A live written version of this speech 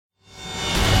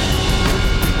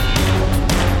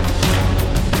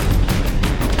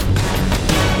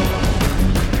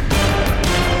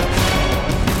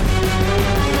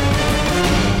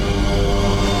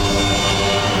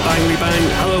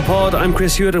Squad. I'm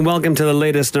Chris Hewitt and welcome to the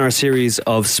latest in our series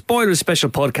of spoiler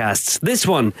special podcasts. This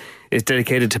one is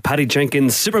dedicated to Patty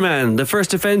Jenkins' Superman, the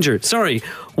first Avenger,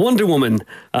 Wonder Woman.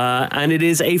 And it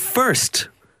is a first,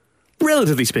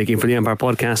 relatively speaking, for the Empire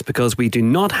podcast because we do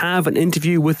not have an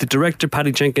interview with the director,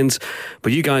 Patty Jenkins,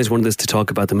 but you guys wanted us to talk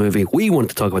about the movie. We wanted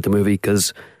to talk about the movie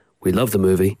because we love the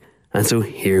movie. And so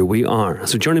here we are.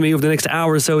 So joining me over the next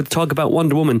hour or so to talk about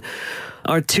Wonder Woman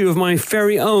are two of my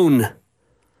very own...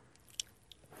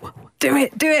 Do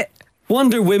it.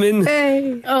 Wonder Women.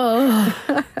 Hey.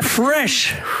 Oh.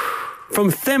 Fresh from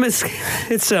Themis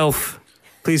itself.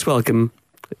 Please welcome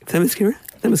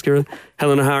Themyscira,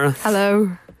 Helen O'Hara.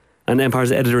 Hello. And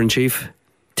Empire's editor-in-chief,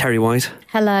 Terry White.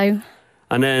 Hello.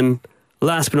 And then,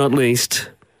 last but not least,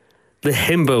 the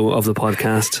himbo of the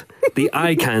podcast, the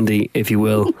eye candy, if you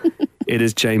will. It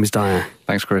is James Dyer.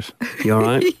 Thanks, Chris. You all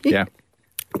right? Yeah.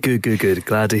 Good.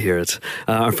 Glad to hear it.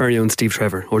 Our very own Steve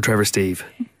Trevor, or Trevor Steve.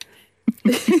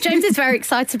 James is very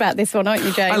excited about this one, aren't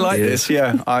you, James? I like this,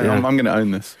 yeah. I'm going to own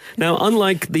this. Now,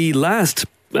 unlike the last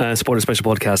spoiler special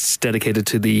podcasts dedicated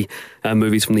to the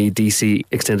movies from the DC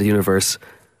Extended Universe,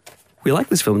 we like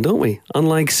this film, don't we?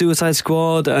 Unlike Suicide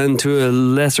Squad and to a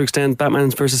lesser extent Batman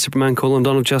vs Superman: Dawn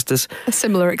of Justice. A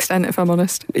similar extent, if I'm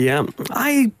honest. Yeah,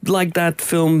 I like that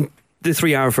film. The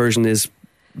 3-hour version is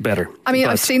better. I mean,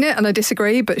 I've seen it and I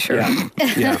disagree, but sure.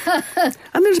 Yeah.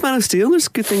 And there's Man of Steel. There's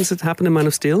good things that happen in Man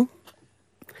of Steel.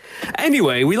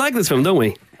 Anyway, we like this film, don't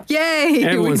we? Yay!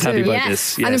 Everyone's happy about Yes.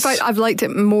 this. Yes. And in fact, I've liked it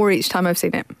more each time I've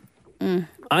seen it.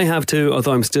 I have too,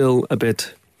 although I'm still a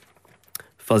bit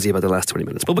fuzzy about the last 20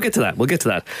 minutes. But we'll get to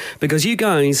that. Because you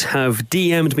guys have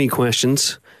DM'd me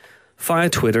questions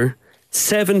via Twitter.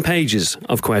 7 pages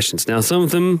of questions. Now, some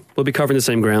of them will be covering the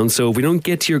same ground, so if we don't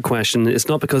get to your question, it's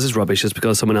not because it's rubbish, it's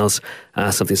because someone else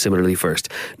asked something similarly first.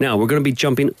 Now, we're going to be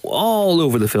jumping all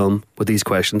over the film with these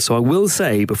questions, so I will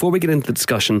say, before we get into the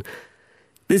discussion,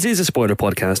 this is a spoiler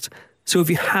podcast, so if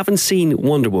you haven't seen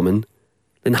Wonder Woman,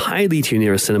 then hide to your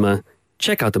nearest cinema,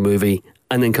 check out the movie,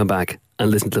 and then come back and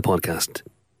listen to the podcast.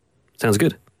 Sounds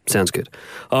good? Sounds good.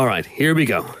 All right, here we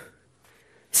go.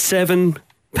 7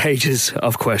 pages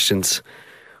of questions.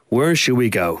 Where should we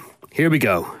go? Here we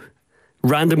go.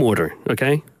 Random order,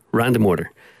 okay? Random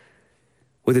order.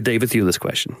 With a David Thewlis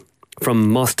question from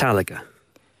Mostalica.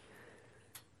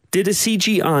 Did a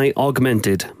CGI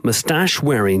augmented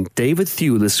mustache-wearing David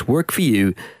Thewlis work for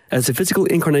you as a physical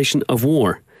incarnation of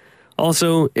war?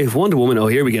 Also, if Wonder Woman... Oh,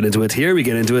 here we get into it.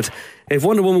 If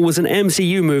Wonder Woman was an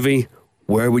MCU movie,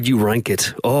 where would you rank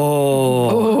it?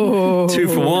 Oh. 2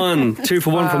 for 1. 2 for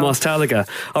 1 from Mostalica.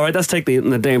 All right, let's take the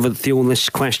David Thewlis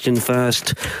question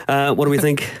first. What do we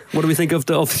think? What do we think of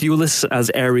Thewlis as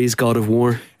Ares, god of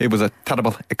war? It was a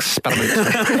terrible experiment.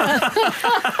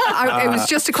 It was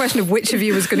just a question of which of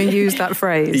you was going to use that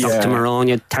phrase. Dr. Moran,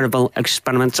 you terrible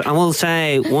experiment. I will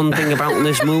say one thing about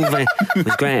this movie. It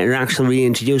was great. It actually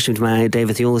reintroduced me to my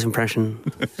David Thewlis impression.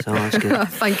 So that's good.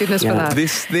 Thank goodness for that.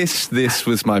 This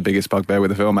was my biggest bugbear with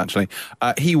the film, actually.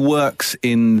 He works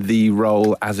in the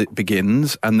role as it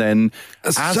begins, and then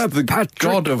as the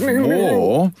god of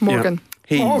war... Morgan.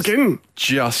 He's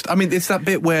just... I mean, it's that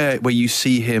bit where you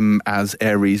see him as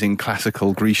Ares in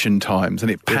classical Grecian times, and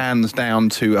it pans down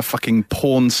to a fucking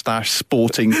porn stash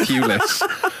sporting Thewlis,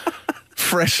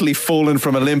 freshly fallen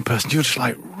from Olympus, and you're just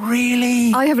like,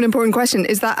 really? I have an important question.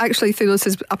 Is that actually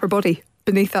Thewlis' upper body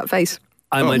beneath that face?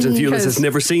 I imagine Thewlis has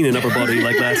never seen an upper body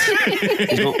like that.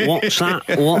 He's got, what's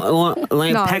that? What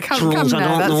like pectorals? I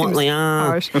don't know what they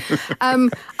are.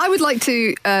 I would like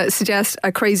to suggest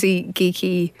a crazy,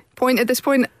 geeky point at this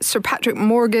point. Sir Patrick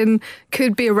Morgan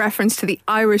could be a reference to the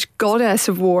Irish goddess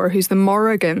of war, who's the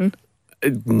Morrigan.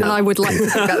 No. And I would like to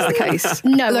think that's the case.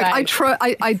 No Look, way.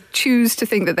 I choose to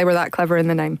think that they were that clever in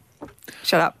the name.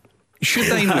 Shut up. Should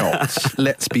they not,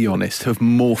 let's be honest, have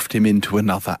morphed him into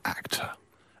another actor?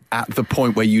 At the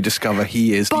point where you discover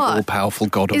he is the all-powerful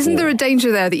god of war. Isn't there a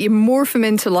danger there that you morph him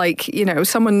into, like, you know,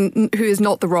 someone who is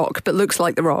not The Rock but looks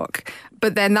like The Rock,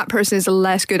 but then that person is a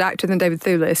less good actor than David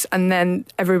Thewlis, and then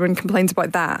everyone complains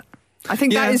about that? I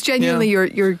think that is genuinely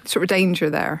your sort of danger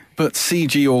there. But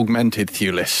CG augmented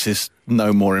Thewlis is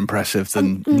no more impressive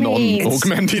than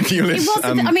non-augmented Thewlis. It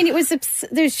wasn't. I mean,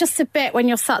 there's just a bit when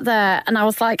you're sat there, and I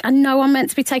was like, I know I'm meant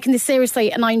to be taking this seriously,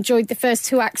 and I enjoyed the first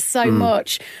 2 acts so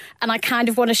much, and I kind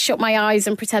of want to shut my eyes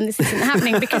and pretend this isn't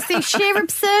happening because the sheer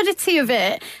absurdity of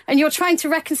it, and you're trying to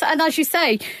reconcile. And as you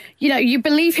say, you know, you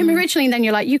believe him originally, and then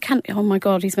you're like, you can't. Oh my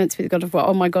God, he's meant to be the god of war.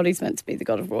 Oh my God, he's meant to be the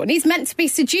god of war, and he's meant to be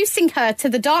seducing her to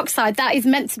the dark side. That is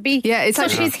meant to be. Yeah, it's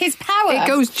such is his power. It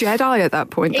goes Jedi at that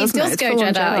point. It doesn't does it? go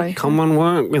Jedi. Come on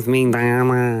work with me,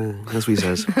 Diana. That's what he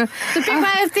says. The big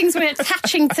amount of things were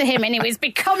attaching to him, and it was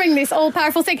becoming this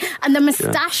all-powerful thing. And the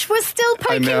moustache was still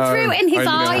poking through, and his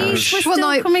eyes were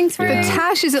still coming through. The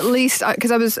tash is at least,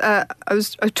 because I was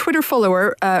a Twitter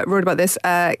follower wrote about this.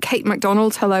 Kate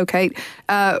McDonald, hello Kate,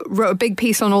 wrote a big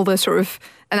piece on all the sort of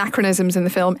anachronisms in the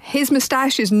film. His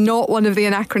moustache is not one of the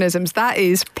anachronisms. That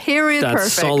is period That's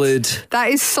perfect. solid. That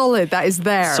is solid. That is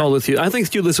there. Solid. I think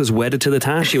Thewlis was wedded to the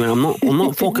tash. He went, I'm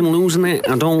not fucking losing it.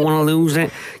 I don't want to lose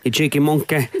it, you cheeky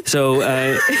monkey. So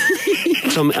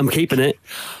I'm keeping it.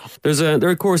 There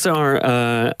of course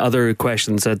are other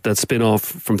questions that spin off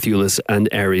from Thewlis and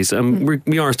Ares.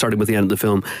 We are starting with the end of the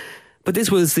film, but this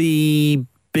was the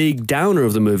big downer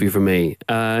of the movie for me.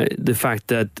 The fact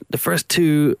that the first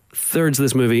 2/3 of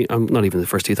this movie, not even the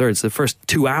first 2/3, the first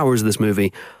 2 hours of this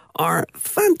movie are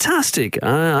fantastic.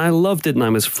 I loved it, and I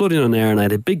was floating on air, and I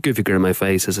had a big goofy grin on my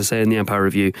face, as I say in the Empire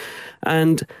Review.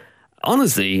 And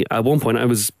honestly, at one point I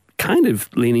was kind of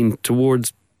leaning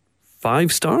towards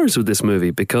 5 stars with this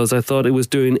movie because I thought it was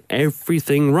doing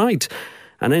everything right.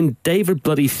 And then David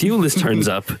bloody Thewlis turns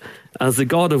up as the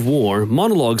god of war,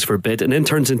 monologues for a bit, and then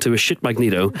turns into a shit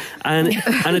Magneto, and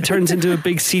it turns into a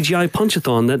big CGI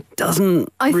punchathon that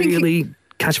doesn't really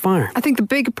catch fire. I think the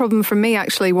big problem for me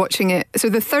actually watching it, so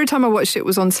the third time I watched it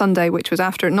was on Sunday, which was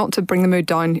after, not to bring the mood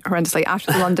down horrendously,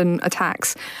 after the London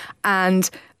attacks. And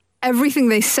everything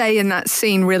they say in that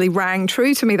scene really rang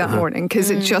true to me that morning,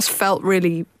 because it just felt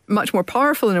really much more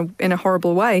powerful in a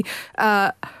horrible way.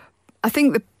 I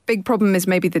think the big problem is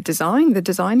maybe the design. The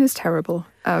design is terrible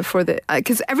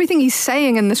because everything he's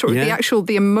saying and the sort of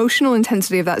the emotional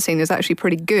intensity of that scene is actually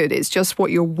pretty good. It's just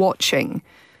what you're watching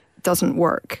doesn't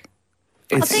work.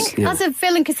 I think as a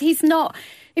villain, because he's not,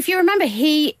 if you remember,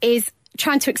 he is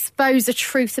trying to expose a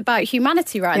truth about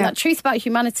humanity, right? And that truth about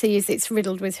humanity is it's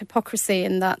riddled with hypocrisy,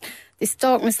 and that this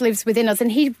darkness lives within us,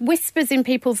 and he whispers in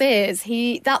people's ears.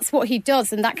 That's what he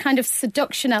does, and that kind of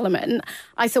seduction element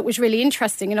I thought was really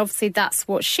interesting. And obviously that's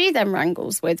what she then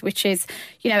wrangles with, which is,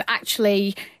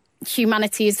 actually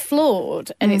humanity is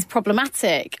flawed and it's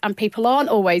problematic, and people aren't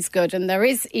always good, and there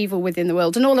is evil within the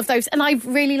world, and all of those. And I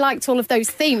really liked all of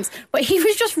those themes, but he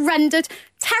was just rendered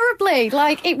terribly.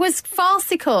 Like, it was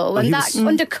farcical, and that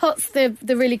undercuts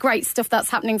the really great stuff that's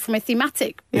happening from a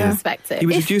thematic perspective. He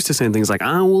was used to saying things like,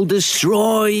 I will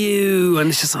destroy you,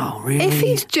 and it's just, oh, really? If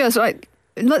he's just like,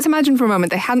 let's imagine for a moment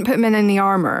they hadn't put him in any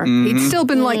armour. He'd still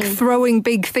been like throwing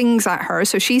big things at her,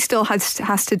 so she still has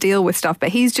to deal with stuff, but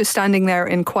he's just standing there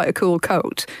in quite a cool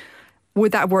coat.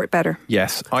 Would that work better?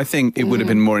 Yes, I think it would have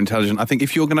been more intelligent. I think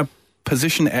if you're going to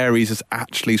position Ares as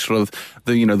actually sort of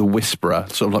the whisperer,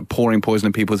 sort of like pouring poison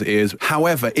in people's ears.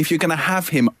 However, if you're going to have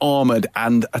him armoured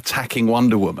and attacking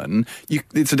Wonder Woman,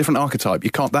 it's a different archetype.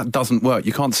 That doesn't work.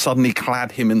 You can't suddenly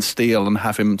clad him in steel and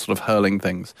have him sort of hurling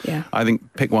things. Yeah. I think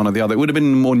pick one or the other. It would have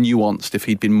been more nuanced if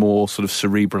he'd been more sort of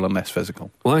cerebral and less physical.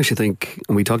 Well, I actually think,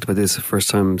 and we talked about this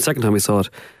second time we saw it,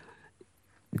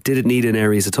 did it need an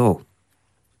Ares at all?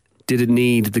 Did it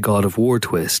need the God of War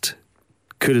twist?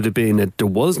 Could it have been that there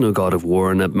was no God of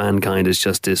War and that mankind is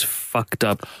just this fucked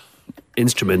up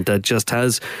instrument that just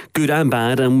has good and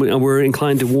bad, and we're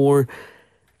inclined to war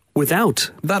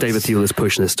without David Thewlis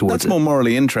pushing us towards it? That's more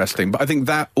morally interesting, but I think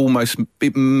that almost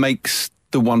it makes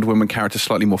the Wonder Woman character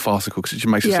slightly more farcical because it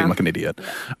just makes her seem like an idiot.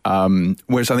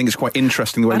 Whereas I think it's quite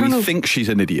interesting the way we think she's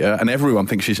an idiot, and everyone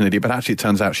thinks she's an idiot, but actually it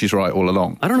turns out she's right all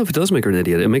along. I don't know if it does make her an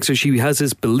idiot. It makes her, she has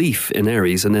this belief in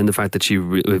Ares, and then the fact that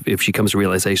if she comes to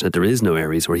realisation that there is no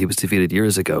Ares, or he was defeated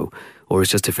years ago, or it's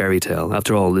just a fairy tale.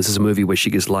 After all, this is a movie where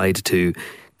she gets lied to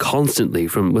constantly,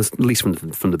 at least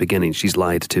from the beginning. She's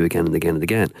lied to again and again and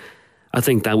again. I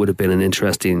think that would have been an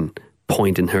interesting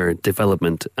point in her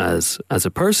development as a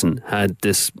person had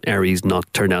this Ares not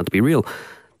turned out to be real.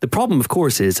 The problem, of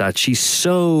course, is that she's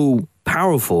so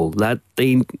powerful that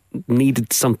they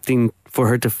needed something for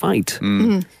her to fight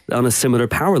on a similar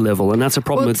power level, and that's a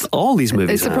problem with all these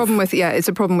movies. It's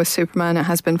a problem with Superman. It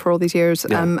has been for all these years,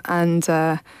 and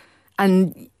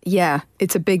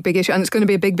it's a big issue, and it's going to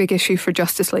be a big issue for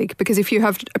Justice League, because if you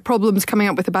have problems coming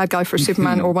up with a bad guy for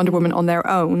Superman or Wonder Woman on their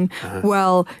own,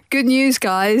 well, good news,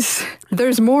 guys,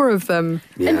 there's more of them.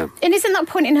 And isn't that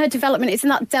point in her development, isn't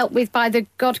that dealt with by the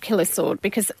God Killer sword?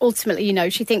 Because ultimately,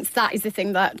 she thinks that is the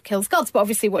thing that kills gods, but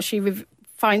obviously what she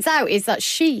finds out is that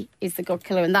she is the God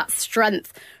Killer, and that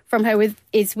strength from her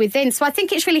is within. So I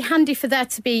think it's really handy for there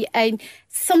to be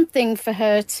something for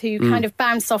her to kind of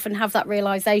bounce off and have that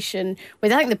realisation. I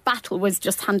think the battle was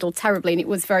just handled terribly, and it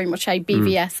was very much a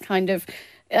BVS kind of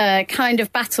kind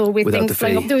of battle with Without things the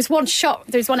flowing fee. up.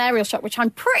 There was one aerial shot which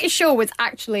I'm pretty sure was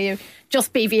actually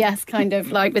just BVS, kind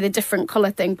of like with a different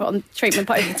colour thing put on treatment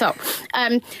put over the top.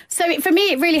 So for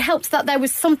me, it really helped that there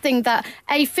was something that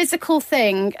a physical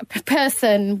thing,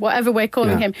 person, whatever we're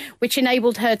calling him, which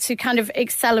enabled her to kind of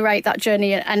accelerate that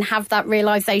journey and have that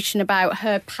realisation about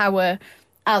her power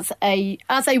as a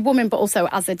woman, but also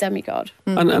as a demigod.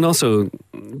 And also,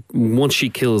 once she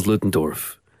kills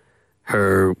Ludendorff,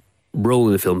 her role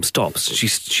in the film stops. She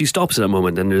stops at that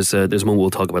moment, and there's a moment we'll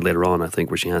talk about later on, I think,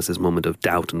 where she has this moment of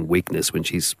doubt and weakness when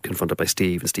she's confronted by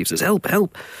Steve, and Steve says, "Help,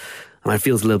 help." And I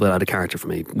feel it's a little bit out of character for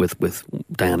me with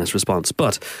Diana's response.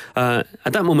 But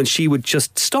at that moment, she would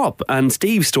just stop, and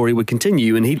Steve's story would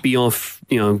continue, and he'd be off,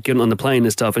 getting on the plane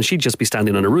and stuff, and she'd just be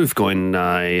standing on a roof going,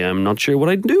 "I am not sure what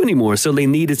I'd do anymore." So they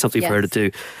needed something for her to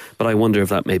do. But I wonder if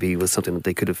that maybe was something that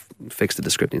they could have fixed at the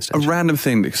scripting stage. A random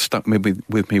thing that stuck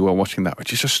with me while watching that,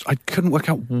 which is just, I couldn't work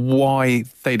out why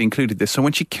they'd included this. So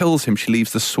when she kills him, she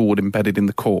leaves the sword embedded in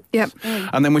the corpse. Yep.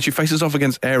 And then when she faces off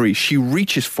against Ares, she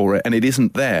reaches for it and it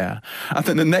isn't there. And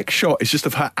then the next shot is just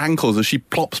of her ankles as she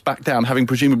plops back down, having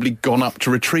presumably gone up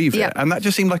to retrieve it. And that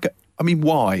just seemed like,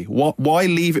 why? Why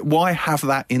leave it? Why have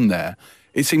that in there?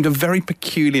 It seemed a very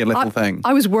peculiar little thing.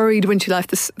 I was worried when she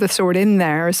left the sword in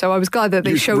there, so I was glad that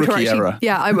they showed her.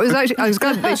 I was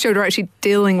glad that they showed her actually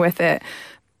dealing with it.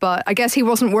 But I guess he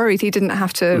wasn't worried. He didn't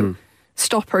have to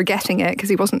stop her getting it because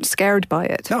he wasn't scared by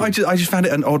it. No, I just found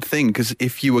it an odd thing, because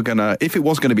if it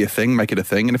was going to be a thing, make it a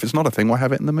thing, and if it's not a thing, why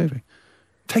have it in the movie?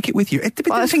 Take it with you.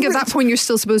 I think at that point you're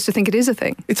still supposed to think it is a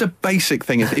thing. It's a basic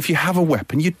thing. If you have a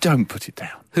weapon, you don't put it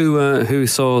down. Who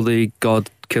saw the God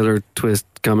Killer twist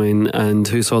coming, and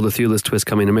who saw the Thewlis twist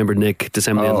coming? I remember Nick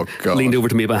December leaned over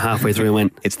to me about halfway through and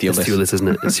went, It's Thewlis, isn't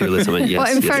it? It's Thewlis. I went, yes.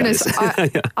 Well, in fairness,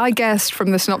 I guessed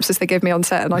from the synopsis they gave me on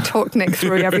set, and I talked Nick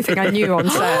through everything I knew on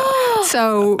set.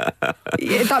 So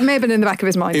that may have been in the back of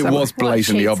his mind. It somewhere. was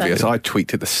blatantly obvious. I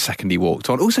tweaked it the second he walked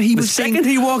on. Also, he was second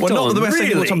he walked on? Not the second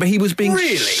he walked on, but he was being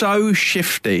Really? so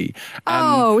shifty.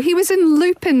 He was in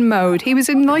Lupin mode. He was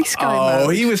in nice guy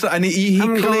mode. He was, and he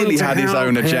clearly had his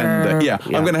own agenda. Yeah,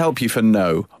 I'm going to help you for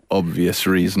no obvious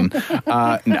reason.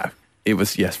 No, it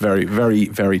was, very, very,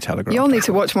 very telegraphed. You all need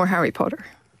to watch more Harry Potter.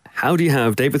 How do you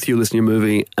have David Thewlis in your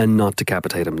movie and not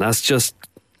decapitate him? That's just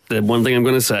the one thing I'm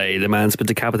going to say. The man's been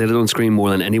decapitated on screen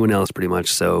more than anyone else, pretty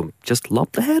much. So just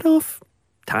lop the head off.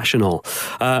 Tash and all.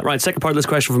 Right, second part of this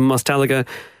question from Mostalaga.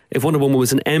 If Wonder Woman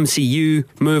was an MCU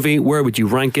movie, where would you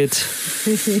rank it?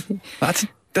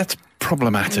 That's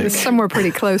problematic. It's somewhere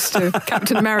pretty close to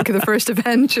Captain America, the First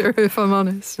Avenger, if I'm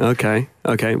honest. Okay.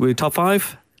 We top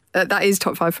 5? That is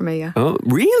top 5 for me, yeah. Oh,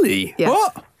 really? Yeah.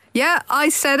 What? Yeah, I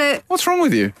said it. What's wrong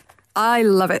with you? I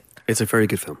love it. It's a very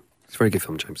good film. It's a very good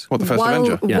film, James. What, the First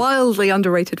Avenger? Yeah. Wildly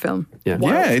underrated film. Yeah.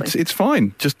 Wildly. Yeah, it's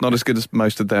fine. Just not as good as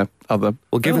most of their other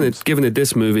Well, given that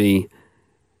this movie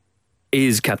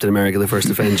is Captain America, the First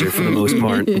Avenger for the most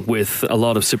part, with a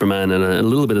lot of Superman and a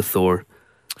little bit of Thor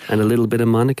and a little bit of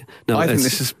Monica. No, I think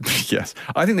this is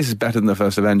better than the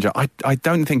First Avenger. I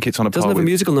don't think it's on a par. Doesn't have a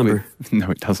musical number. No,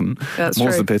 it doesn't. That's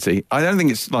More's true. the pity. I don't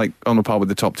think it's like on a par with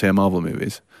the top tier Marvel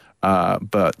movies.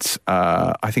 But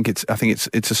I think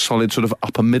it's a solid sort of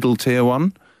upper middle tier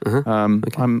one.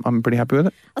 I'm pretty happy with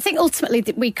it. I think ultimately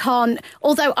that we can't.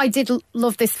 Although I did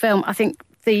love this film, I think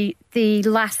the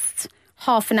last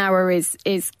half an hour is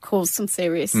caused some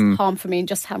serious harm for me, and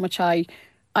just how much I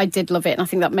did love it, and I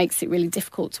think that makes it really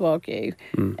difficult to argue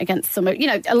against some of,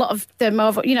 a lot of the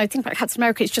Marvel, think about Captain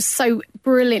America, it's just so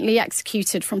brilliantly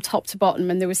executed from top to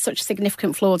bottom, and there was such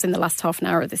significant flaws in the last half an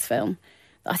hour of this film.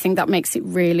 I think that makes it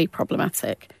really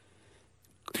problematic.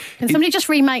 Can somebody just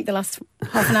remake the last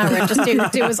half an hour and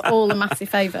just do us all a massive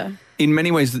favour? In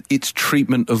many ways, its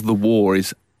treatment of the war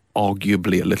is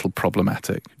arguably a little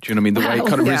problematic. Do you know what I mean? The way it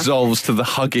kind of resolves to the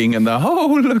hugging and the,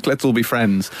 look, let's all be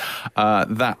friends.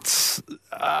 That's,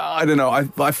 I don't know,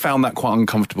 I found that quite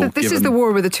uncomfortable. This is the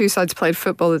war where the two sides played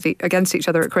football against each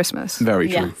other at Christmas. Very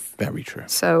true. Yes. Very true.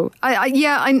 So, I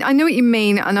know what you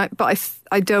mean, but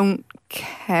I don't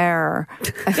care.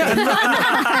 And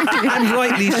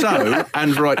rightly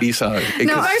so. The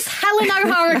most Helen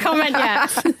O'Hara comment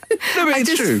yet. No, but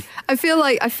it's true. I feel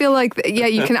like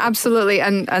you can absolutely,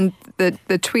 and the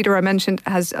tweeter I mentioned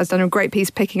has done a great piece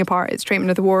picking apart its treatment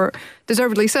of the war,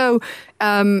 deservedly so.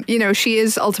 She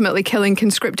is ultimately killing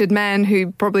conscripted men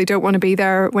who probably don't want to be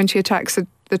there when she attacks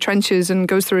the trenches and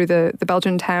goes through the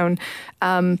Belgian town.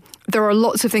 there are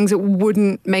lots of things that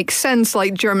wouldn't make sense,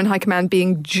 like German High Command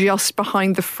being just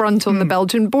behind the front on the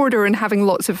Belgian border and having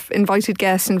lots of invited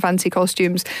guests in fancy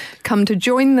costumes come to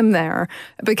join them there,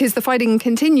 because the fighting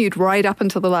continued right up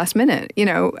until the last minute,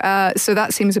 so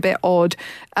that seems a bit odd.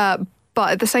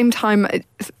 But at the same time,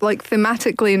 like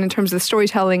thematically and in terms of the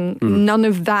storytelling, none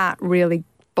of that really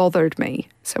bothered me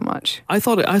so much. I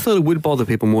thought it would bother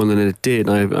people more than it did.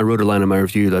 I wrote a line in my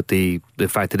review that the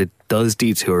fact that it does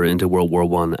detour into World War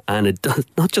One, and it does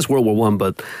not just World War One,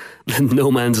 but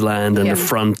no man's land and the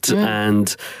front,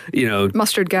 and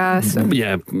mustard gas,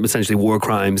 essentially war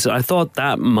crimes. I thought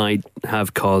that might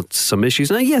have caused some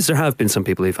issues. Now, yes, there have been some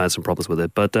people who've had some problems with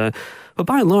it, but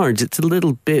by and large, it's a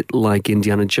little bit like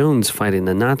Indiana Jones fighting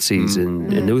the Nazis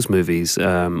in those movies,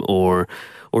 or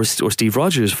Steve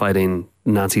Rogers fighting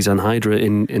Nazis on Hydra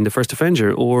in the first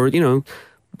Avenger, or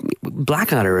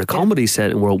Blackadder, a comedy set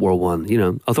in World War One.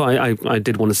 Although I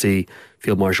did want to see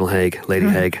Field Marshal Haig, Lady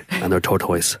Haig, and their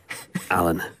tortoise,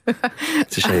 Alan.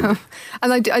 It's a shame.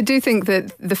 And I do think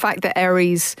that the fact that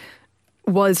Ares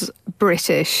was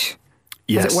British,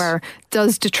 as it were,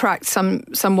 does detract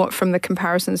somewhat from the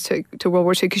comparisons to World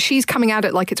War II, because she's coming at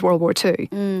it like it's World War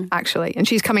II, actually. And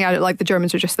she's coming at it like the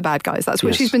Germans are just the bad guys. That's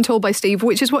what she's been told by Steve,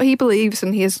 which is what he believes,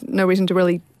 and he has no reason to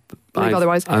really believe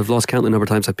otherwise. I've lost count the number of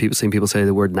times I've seen people say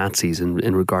the word Nazis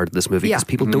in regard to this movie, because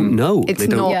people don't know. It's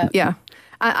not,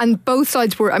 And both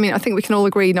sides were, I think we can all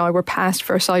agree now we're past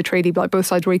Versailles Treaty, but both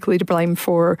sides were equally to blame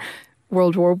for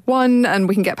World War One, and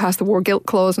we can get past the war guilt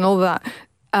clause and all of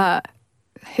that.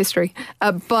 History.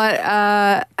 But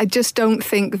I just don't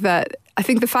think that... I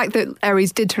think the fact that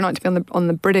Ares did turn out to be on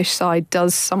the British side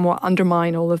does somewhat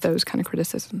undermine all of those kind of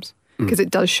criticisms, because it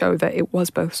does show that it was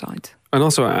both sides. And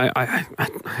also, I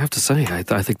have to say, I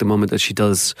think the moment that she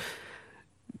does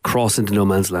cross into no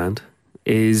man's land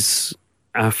is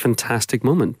a fantastic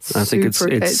moment. I think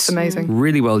it's amazing,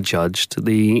 really well judged.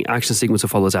 The action sequence that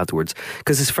follows afterwards,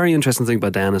 because it's a very interesting thing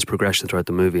about Diana's progression throughout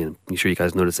the movie, and I'm sure you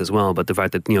guys noticed as well. But the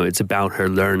fact that it's about her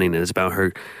learning, and it's about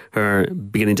her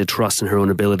beginning to trust in her own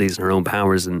abilities and her own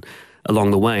powers, and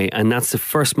along the way, and that's the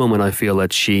first moment I feel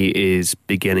that she is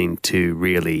beginning to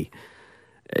really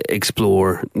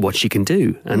explore what she can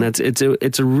do, and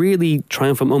it's a really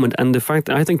triumphant moment. And the fact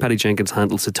that I think Patty Jenkins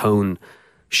handles the tone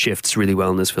shifts really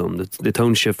well in this film. The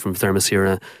tone shift from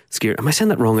Themyscira. Am I saying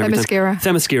that wrong every time?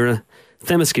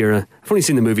 Themyscira. I've only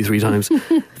seen the movie 3 times.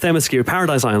 Themyscira,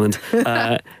 Paradise Island.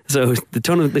 So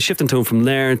the shift in tone from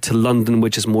there to London,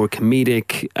 which is more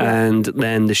comedic, and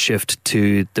then the shift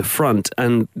to the front,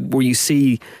 and where you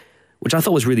see, which I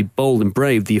thought was really bold and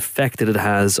brave, the effect that it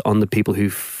has on the people who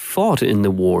fought in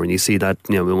the war. And you see that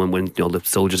when the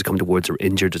soldiers come towards her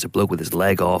injured, there's a bloke with his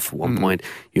leg off at one point.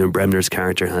 Ewan Bremner's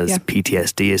character has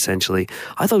PTSD essentially.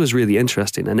 I thought it was really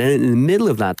interesting. And then in the middle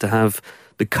of that, to have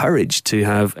the courage to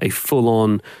have a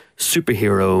full-on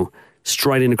superhero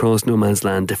striding across no man's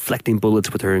land, deflecting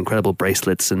bullets with her incredible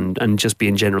bracelets, and just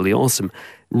being generally awesome.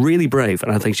 Really brave,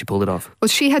 and I think she pulled it off. Well,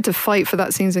 she had to fight for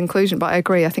that scene's inclusion, but I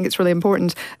agree. I think it's really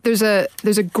important. There's a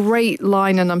great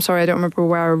line, and I'm sorry, I don't remember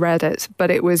where I read it,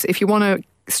 but it was, if you want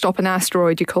to stop an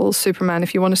asteroid, you call Superman.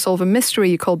 If you want to solve a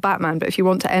mystery, you call Batman. But if you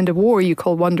want to end a war, you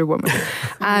call Wonder Woman.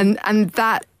 and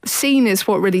that scene is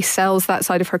what really sells that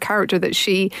side of her character, that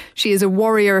she is a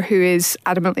warrior who is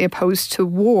adamantly opposed to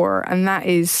war, and that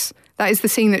is the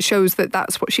scene that shows that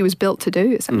that's what she was built to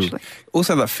do, essentially.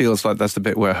 Also, that feels like that's the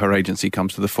bit where her agency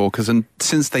comes to the fore, because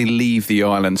since they leave the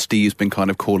island, Steve's been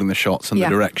kind of calling the shots and the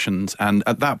directions, and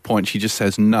at that point she just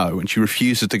says no, and she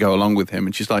refuses to go along with him,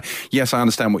 and she's like, yes, I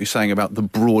understand what you're saying about the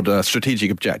broader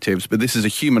strategic objectives, but this is a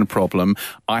human problem.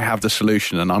 I have the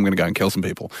solution, and I'm going to go and kill some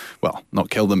people. Well, not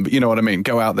kill them, but you know what I mean.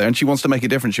 Go out there, and she wants to make a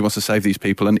difference. She wants to save these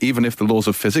people, and even if the laws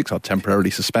of physics are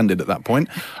temporarily suspended at that point,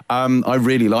 I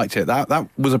really liked it. That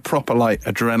was a proper, like,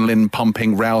 adrenaline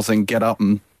pumping, rousing, get up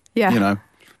and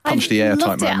punch the air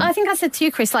type moment. I think I said to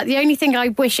you, Chris, like, the only thing I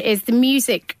wish is the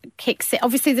music kicks it.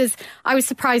 Obviously, I was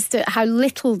surprised at how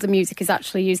little the music is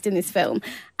actually used in this film,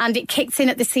 and it kicks in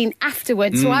at the scene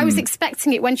afterwards. So I was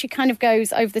expecting it when she kind of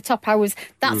goes over the top.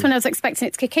 That's when I was expecting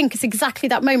it to kick in, because exactly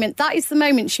that moment, that is the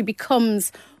moment she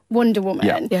becomes Wonder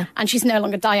Woman, and she's no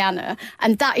longer Diana,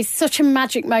 and that is such a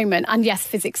magic moment. And yes,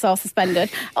 physics are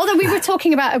suspended. Although we were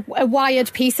talking about a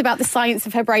Wired piece about the science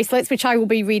of her bracelets, which I will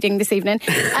be reading this evening.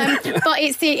 But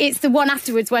it's the one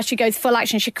afterwards where she goes full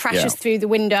action. She crashes through the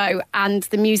window, and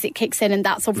the music kicks in, and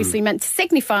that's obviously meant to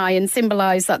signify and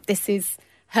symbolise that this is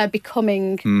her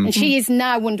becoming, and she is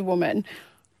now Wonder Woman.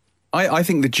 I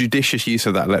think the judicious use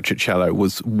of that electric cello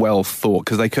was well thought,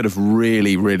 because they could have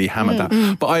really, really hammered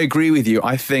that. But I agree with you.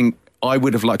 I think I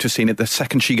would have liked to have seen it the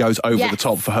second she goes over Yes. the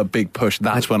top for her big push.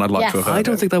 That's when I'd like to have heard I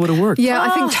don't it. think that would have worked. Yeah, I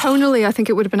think tonally, I think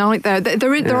it would have been out there.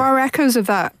 There are echoes of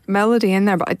that melody in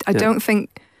there, but I don't think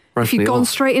if Rightfully you'd gone off.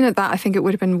 straight in at that, I think it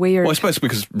would have been weird. Well, I suppose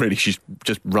because really she's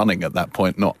just running at that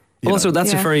point, not. you Also, know.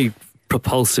 that's a Yeah. very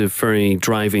propulsive, very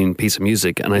driving piece of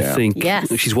music, and I Yeah. think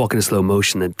Yes. if she's walking in slow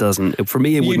motion, it doesn't. For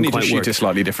me, it you wouldn't need to quite shoot work. it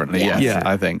slightly differently. Yeah. Yes, Yeah.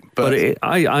 I think. But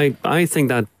I think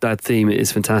that theme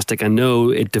is fantastic. I know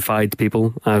it divided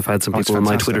people. I've had some Oh, it's people on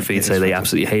my fantastic. Twitter feed It say is they fantastic.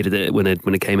 absolutely hated it when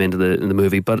it came into in the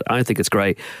movie. But I think it's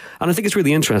great, and I think it's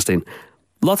really interesting.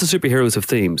 Lots of superheroes have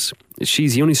themes.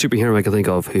 She's the only superhero I can think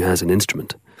of who has an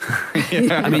instrument.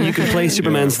 I mean, you could play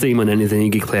Superman's theme on anything.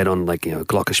 You could play it on, like,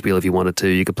 Glockenspiel if you wanted to.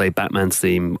 You could play Batman's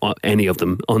theme, any of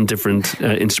them, on different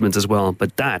instruments as well.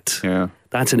 But that's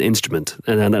an instrument,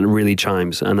 and that really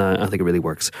chimes, and I think it really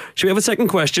works. Should we have a second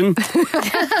question?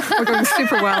 We're going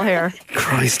super well here.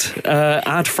 Christ.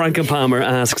 At Franken Palmer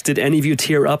asks, did any of you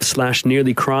tear up /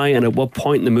 nearly cry, and at what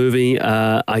point in the movie?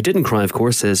 I didn't cry, of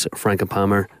course, says Franken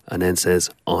Palmer, and then says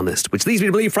honest, which leads me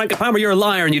to believe, Franken Palmer, you're a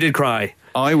liar and you did cry.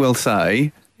 I will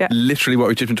say, Yeah. literally what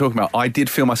we've just been talking about, I did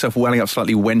feel myself welling up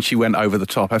slightly when she went over the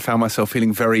top. I found myself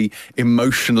feeling very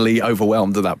emotionally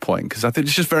overwhelmed at that point, because I think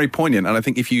it's just very poignant. And I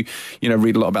think if you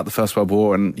read a lot about the First World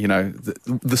War and,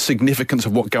 the significance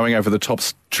of what going over the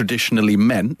top's traditionally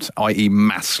meant, i.e.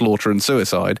 mass slaughter and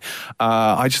suicide,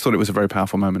 I just thought it was a very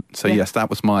powerful moment. So yes, that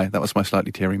was my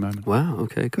slightly teary moment. Wow,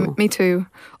 okay, cool. Me too.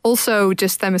 Also,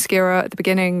 just Themyscira at the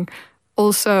beginning.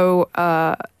 Also,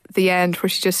 the end where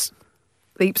she just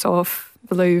leaps off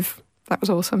the Louvre. That was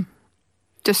awesome.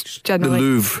 Just The generally.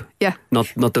 Louvre, Yeah. not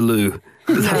the Lou.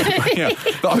 Yeah,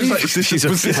 but I was like, was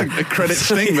this a credits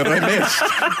thing that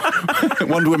I missed?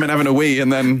 Wonder Woman having a wee,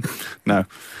 and then no.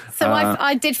 So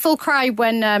I did full cry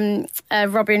when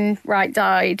Robin Wright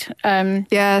died.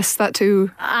 Yes, that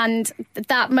too. And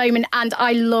that moment, and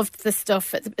I loved the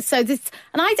stuff. So this,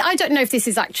 and I don't know if this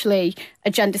is actually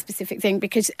a gender-specific thing,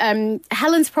 because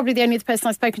Helen's probably the only other person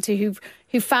I've spoken to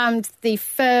who found the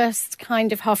first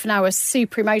kind of half an hour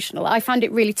super emotional. I found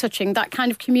it really touching, that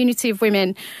kind of community of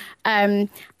women and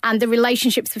the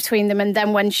relationships between them. And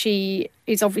then when she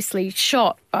is obviously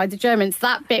shot by the Germans,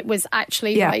 that bit was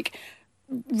actually like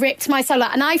ripped my soul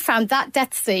out. And I found that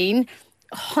death scene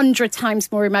 100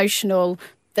 times more emotional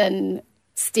than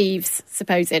Steve's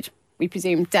supposed, we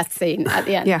presume, death scene at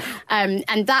the end. Yeah.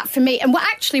 And that for me, and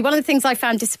actually one of the things I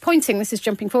found disappointing, this is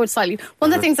jumping forward slightly,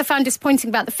 one of the things I found disappointing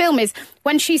about the film is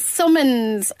when she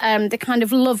summons the kind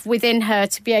of love within her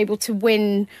to be able to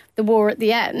win the war at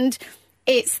the end,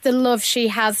 it's the love she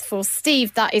has for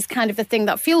Steve that is kind of the thing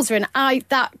that fuels her. And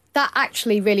that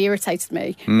actually really irritated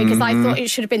me, because I thought it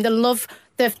should have been the love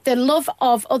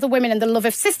of other women and the love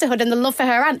of sisterhood and the love for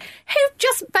her aunt, who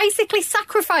just basically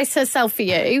sacrificed herself for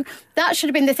you. That should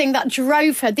have been the thing that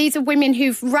drove her. These are women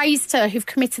who've raised her, who've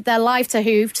committed their life to her,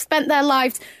 who've spent their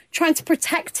lives trying to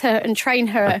protect her and train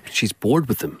her. She's bored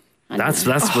with them. That's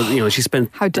what, she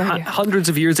spent How dare you. hundreds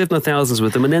of years, if not thousands,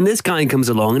 with them, and then this guy comes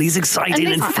along and he's exciting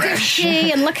and, this fresh.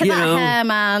 bushy, and look at You that know. hair,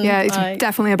 man. Yeah, it's Like-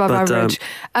 definitely above But, average.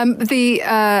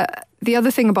 The other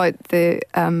thing about the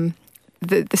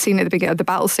scene at the beginning, the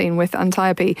battle scene with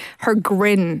Antiope, her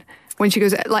grin when she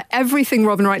goes, like, everything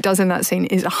Robin Wright does in that scene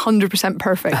is 100%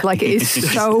 perfect. Like, it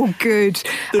is so good.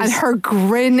 And her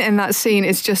grin in that scene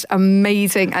is just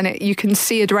amazing. And you can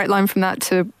see a direct line from that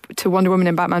to Wonder Woman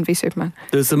in Batman v Superman.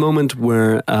 There's the moment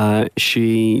where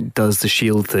she does the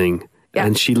shield thing,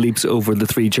 and she leaps over the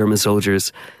 3 German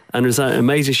soldiers. And there's that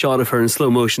amazing shot of her in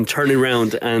slow motion turning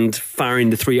around and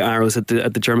firing the 3 arrows at the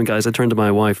German guys. I turned to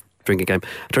my wife, drinking game.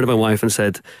 I turned to my wife and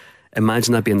said,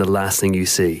 imagine that being the last thing you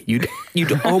see.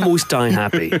 You'd almost die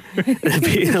happy. It'd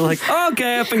be like,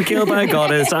 okay, I've been killed by a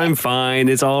goddess. I'm fine.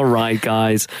 It's all right,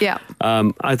 guys. Yeah.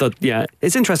 I thought,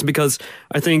 it's interesting because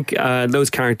I think those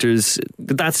characters,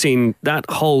 that scene, that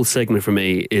whole segment for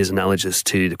me is analogous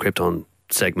to the Krypton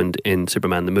segment in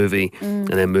Superman the movie, and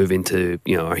then moving to,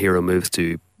 our hero moves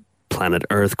to planet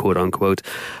Earth, quote unquote.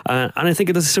 And I think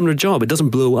it does a similar job. It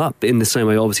doesn't blow up in the same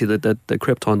way, obviously, that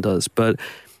Krypton does, but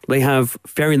they have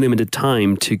very limited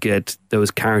time to get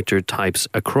those character types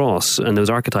across and those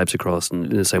archetypes across in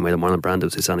the same way that Marlon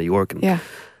Brando, Susanna York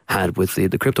had with the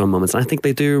Krypton moments. I think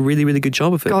they do a really, really good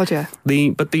job of it. God, yeah.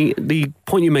 But the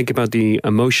point you make about the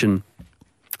emotion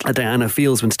that Diana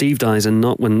feels when Steve dies and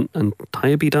not when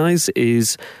Antiope dies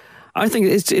is, I think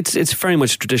it's very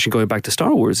much a tradition going back to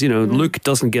Star Wars. You know, Luke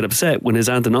doesn't get upset when his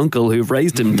aunt and uncle who've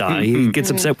raised him die. He gets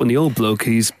upset when the old bloke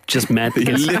he's just met He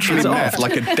gets literally met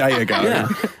like a day ago. Yeah.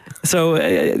 So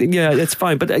yeah, it's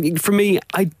fine. But for me,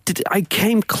 I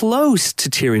came close to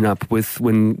tearing up with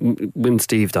when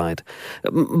Steve died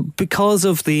because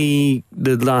of the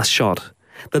last shot.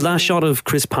 The last shot of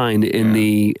Chris Pine in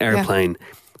the airplane. Yeah.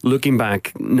 Looking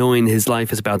back, knowing his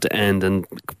life is about to end, and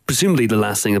presumably the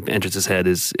last thing that enters his head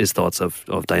is thoughts of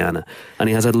Diana. And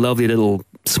he has a lovely little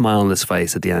smile on his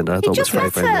face at the end. I thought it was very,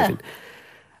 very moving.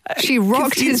 She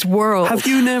rocked his world. Have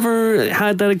you never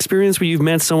had that experience where you've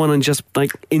met someone and just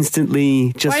like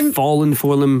instantly just fallen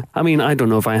for them? I mean, I don't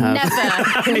know if I have.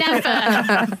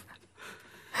 Never.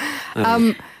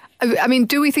 I mean,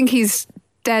 do we think he's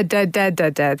dead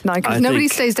now? Because nobody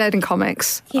stays dead in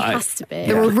comics. He has to be.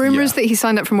 There were rumours that he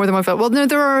signed up for more than one film. Well, no,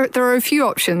 there are a few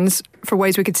options for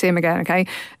ways we could see him again, okay?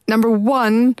 Number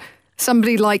one,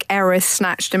 somebody like Eris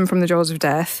snatched him from the jaws of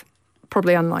death.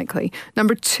 Probably unlikely.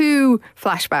 Number two,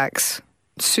 flashbacks.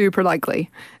 Super likely.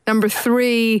 Number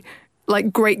three,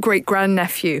 like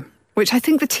great-great-grandnephew. Which I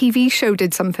think the TV show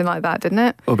did something like that, didn't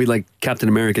it? It'll be like Captain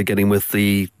America getting with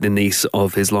the niece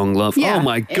of his long love. Yeah. Oh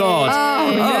my God.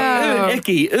 Oh, no. Ew,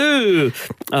 icky. Ooh.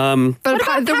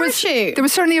 But there was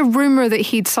certainly a rumour that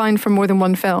he'd signed for more than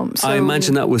one film. So I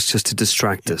imagine that was just to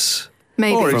distract us.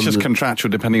 Maybe. Or it's just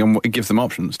contractual, depending on what it gives them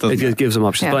options, doesn't it? It gives them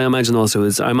options. Yeah. But I imagine also one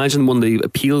of the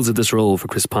appeals of this role for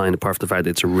Chris Pine, apart from the fact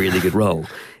that it's a really good role,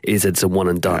 is it's a one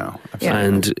and done. Yeah,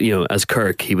 and, you know, as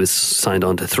Kirk, he was signed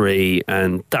on to 3,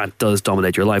 and that does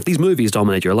dominate your life. These movies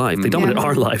dominate your life. They dominate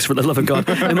our lives, for the love of God.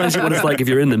 Imagine what it's like if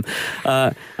you're in them.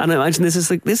 And I imagine this is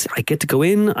like this. I get to go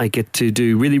in, I get to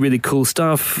do really, really cool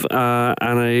stuff,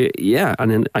 and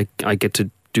then I get to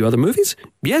do other movies?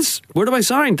 Yes. Where do I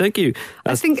sign? Thank you.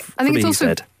 I think it's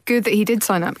also good that he did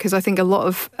sign up, because I think a lot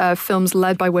of films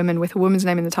led by women with a woman's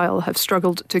name in the title have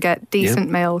struggled to get decent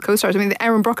male co-stars. I mean,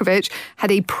 Erin Brockovich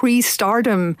had a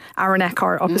pre-stardom Aaron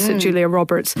Eckhart opposite Julia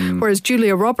Roberts, whereas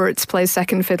Julia Roberts plays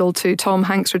second fiddle to Tom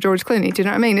Hanks or George Clooney. Do you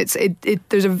know what I mean?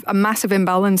 There's a massive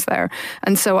imbalance there.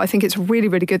 And so I think it's really,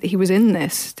 really good that he was in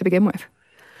this to begin with.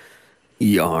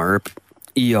 Yarp.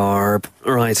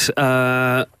 Right.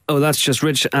 That's just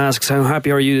Rich asks, how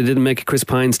happy are you that didn't make Chris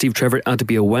Pine, Steve Trevor out to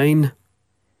be a Wayne?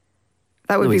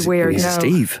 That would be weird. He's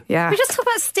Steve. Yeah. We just talk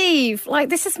about Steve. Like,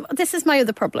 this is my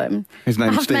other problem. His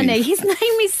name is Steve. His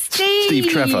name is Steve. Steve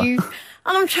Trevor.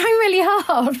 And I'm trying really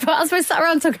hard, but as we're sat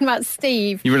around talking about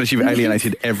Steve... You realise you've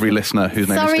alienated every listener whose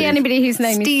name is Steve. Sorry, anybody whose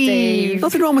name is Steve.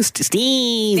 Nothing wrong with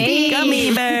Steve.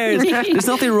 Gummy bears. There's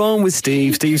nothing wrong with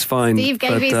Steve. Steve's fine. Steve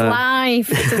gave his life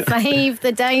to save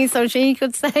the day so she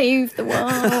could save the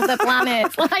world, the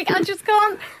planet. Like, I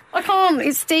can't.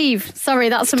 It's Steve. Sorry,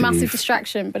 that's a massive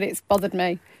distraction, but it's bothered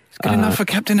me. It's good enough for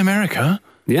Captain America.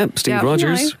 Yeah, Steve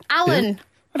Rogers. Alan. Yeah.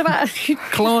 What about...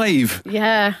 Clive.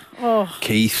 Yeah. Oh.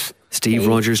 Keith. Steve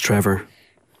Rogers Trevor.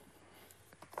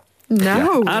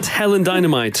 No. At Helen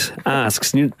Dynamite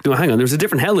asks, hang on, there's a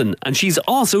different Helen, and she's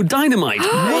also Dynamite.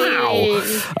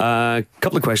 Wow.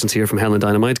 Couple of questions here from Helen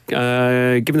Dynamite.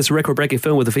 Given this record-breaking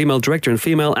film with a female director and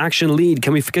female action lead,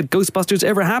 can we forget Ghostbusters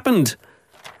ever happened?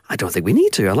 I don't think we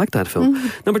need to. I like that film.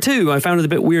 Number 2, I found it a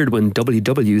bit weird when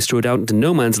WW strode out into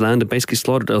no man's land and basically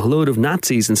slaughtered a load of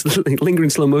Nazis in lingering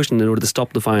slow motion in order to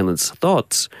stop the violence.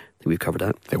 Thoughts? I think we've covered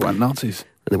that. They weren't Nazis.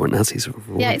 They weren't Nazis.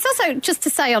 Yeah, it's also, just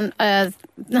to say on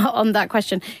that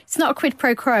question, it's not a quid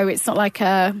pro quo. It's not like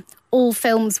all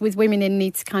films with women in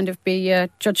need to kind of be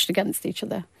judged against each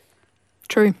other.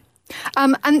 True.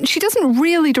 And she doesn't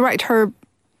really direct her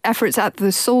efforts at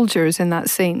the soldiers in that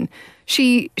scene.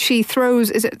 She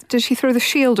throws, does she throw the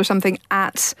shield or something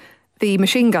at the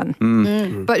machine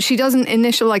gun? But she doesn't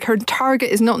her target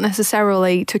is not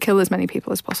necessarily to kill as many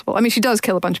people as possible. I mean, she does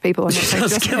kill a bunch of people. She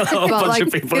does kill a bunch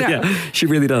of people, yeah. She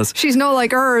really does. She's not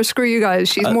like, screw you guys.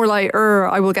 She's more like,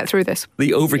 I will get through this. The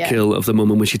overkill of the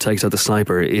moment when she takes out the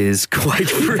sniper is quite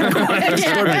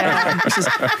extraordinary.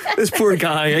 This poor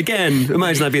guy, again,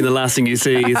 imagine that being the last thing you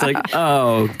see. It's like,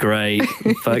 oh, great.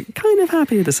 But kind of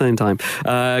happy at the same time.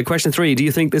 Question 3, do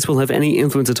you think this will have any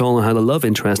influence at all on how the love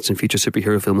interests in future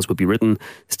superhero films will be written?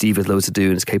 Steve has loads to do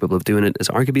and is capable of doing it, is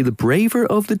arguably the braver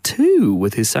of the two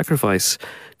with his sacrifice.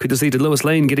 Could this lead to Lois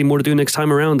Lane getting more to do next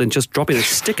time around than just dropping a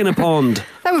stick in a pond?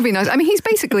 That would be nice. I mean, he's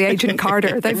basically Agent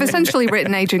Carter. They've essentially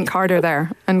written Agent Carter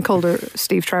there and called her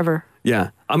Steve Trevor.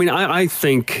 Yeah. I mean, I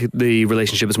think the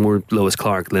relationship is more Lois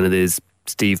Clark than it is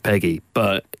Steve Peggy,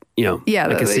 but, you know. Yeah,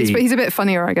 I can see, he's a bit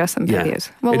funnier, I guess, than Peggy is.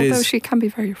 Well, although she can be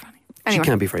very funny. Anyway. She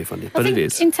can be very funny, but I think it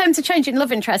is. In terms of changing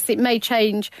love interest, it may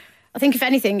change I think if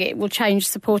anything, it will change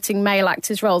supporting male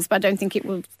actors' roles, but I don't think it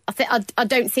will. I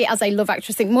don't see it as a love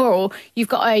actress thing. More, you've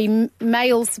got a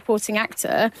male supporting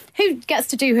actor who gets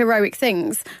to do heroic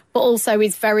things, but also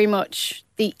is very much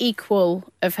the equal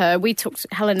of her.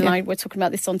 Helen and I were talking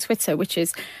about this on Twitter, which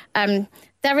is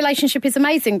their relationship is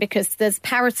amazing because there's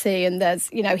parity and there's,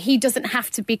 he doesn't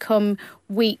have to become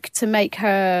weak to make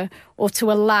her or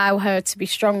to allow her to be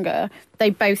stronger. They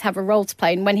both have a role to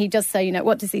play. And when he does say,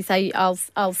 what does he say?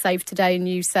 I'll save today and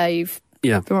you save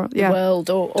the world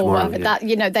or whatever.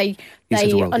 Yeah. That,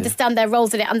 they understand their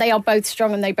roles in it and they are both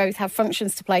strong and they both have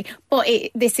functions to play. But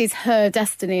this is her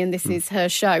destiny and this is her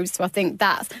show. So I think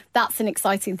that's an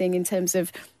exciting thing in terms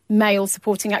of male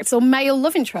supporting actors or male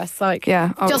love interests,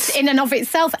 just in and of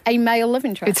itself a male love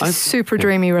interest. It's a super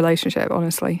dreamy relationship,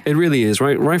 honestly. It really is,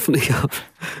 right from the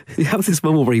you have this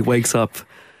moment where he wakes up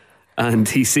and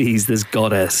he sees this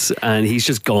goddess and he's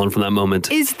just gone from that moment.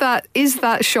 Is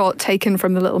that shot taken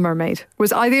from The Little Mermaid?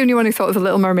 Was I the only one who thought of The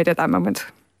Little Mermaid at that moment?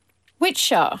 Which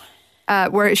shot?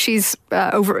 Where she's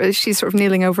sort of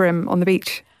kneeling over him on the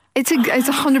beach. It's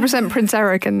 100% Prince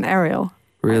Eric and Ariel.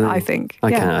 Really? I think.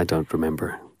 I don't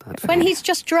remember. When he's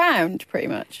just drowned, pretty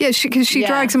much. Yeah, because she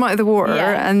drags him out of the water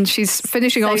and she's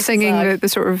finishing off singing the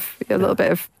sort of a little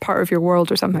bit of Part of Your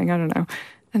World or something. I don't know.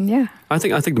 And I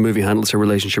think the movie handles her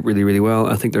relationship really, really well.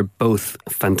 I think they're both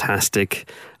fantastic.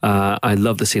 I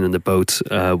love the scene in the boat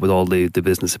with all the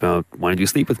business about why don't you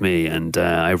sleep with me? And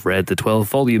I've read the 12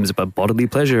 volumes about bodily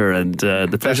pleasure and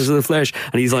the pleasures of the flesh.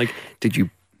 And he's like, did you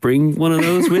bring one of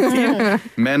those with you?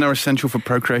 Men are essential for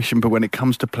procreation, but when it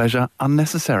comes to pleasure,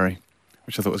 unnecessary.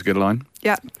 Which I thought was a good line.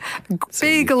 Yeah.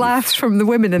 Big laughs from the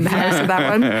women in the house at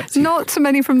that one. Not so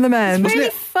many from the men. It's really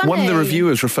funny. One of the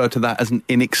reviewers referred to that as an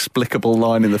inexplicable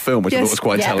line in the film, which I thought was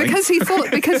quite telling. Because he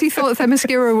thought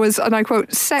Themyscira was, and I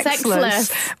quote,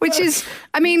 sexless. Which is,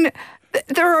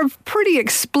 there are pretty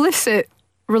explicit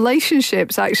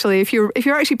relationships, actually, if you're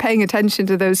actually paying attention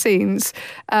to those scenes.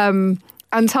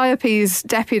 Antiope's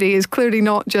deputy is clearly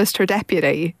not just her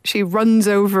deputy. She runs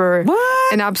over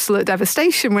in absolute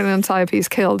devastation when Antiope is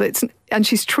killed. And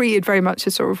she's treated very much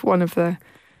as sort of one of the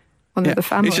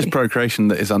family. It's just procreation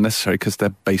that is unnecessary because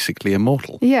they're basically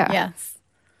immortal. Yeah. Yes.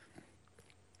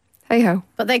 Hey ho.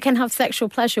 But they can have sexual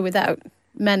pleasure without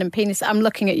men and penis. I'm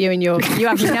looking at you and you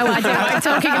have no idea what I'm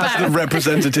talking about. That's the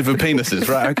representative of penises,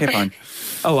 right? Okay, fine.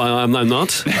 Oh, I'm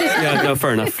not. Yeah, no,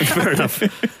 fair enough. Fair enough.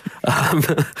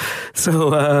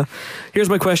 So here's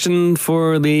my question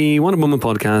for the Wonder Woman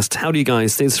podcast. How do you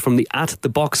guys, this is from the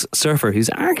 @theboxsurfer, who's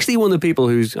actually one of the people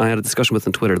who I had a discussion with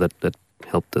on Twitter that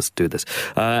helped us do this.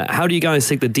 How do you guys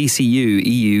think the DCU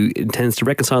EU intends to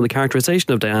reconcile the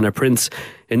characterization of Diana Prince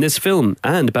in this film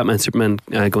and Batman Superman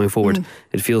going forward?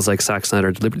 It feels like Zack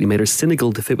Snyder deliberately made her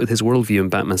cynical to fit with his worldview in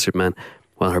Batman Superman,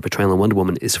 while her portrayal of Wonder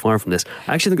Woman is far from this.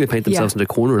 I actually think they paint themselves into a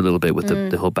corner a little bit with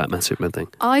the whole Batman Superman thing.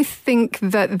 I think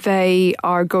that they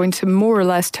are going to more or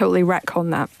less totally retcon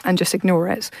that and just ignore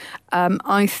it.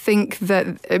 I think that,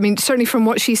 certainly from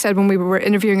what she said when we were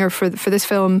interviewing her for this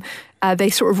film,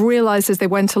 they sort of realised as they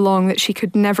went along that she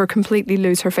could never completely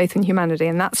lose her faith in humanity.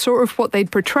 And that's sort of what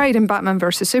they'd portrayed in Batman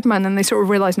versus Superman. And they sort of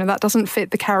realised, no, that doesn't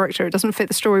fit the character. It doesn't fit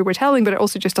the story we're telling, but it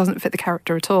also just doesn't fit the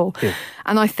character at all. Yeah.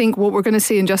 And I think what we're going to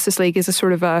see in Justice League is a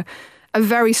sort of a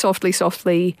very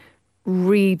softly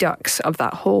redux of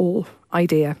that whole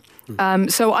idea.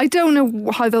 So I don't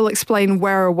know how they'll explain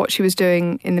where or what she was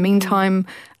doing in the meantime.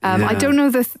 I don't know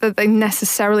that they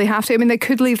necessarily have to. They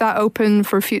could leave that open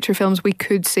for future films. We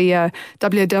could see a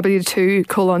WW2 :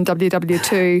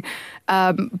 WW2.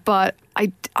 But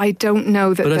I don't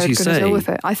know that they're going to deal with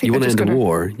it. I think you want to end a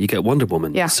war, you get Wonder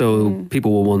Woman. Yeah. So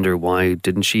people will wonder, why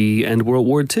didn't she end World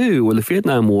War II or the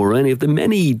Vietnam War or any of the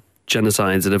many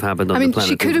genocides that have happened on the planet?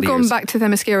 She could have gone back to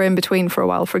Themyscira in between for a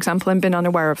while, for example, and been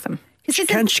unaware of them.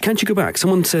 Can't you go back?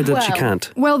 Someone said that she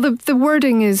can't. Well, the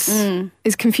wording is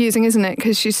confusing, isn't it?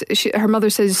 Because her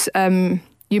mother says,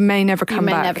 you may never come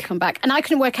back. You may never come back. And I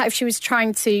couldn't work out if she was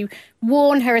trying to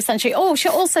warn her, essentially. Oh,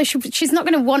 she's not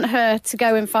going to want her to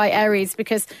go and fight Ares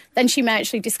because then she may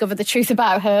actually discover the truth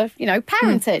about her,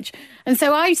 parentage. And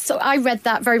so I read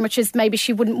that very much as maybe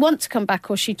she wouldn't want to come back,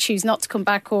 or she'd choose not to come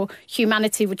back, or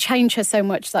humanity would change her so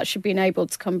much that she'd be unable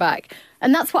to come back.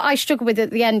 And that's what I struggle with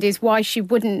at the end, is why she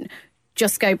wouldn't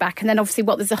just go back. And then obviously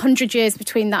there's 100 years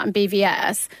between that and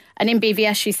BVS. And in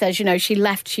BVS she says, she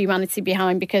left humanity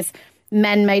behind because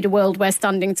men made a world where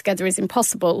standing together is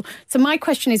impossible. So my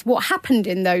question is, what happened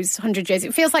in those 100 years?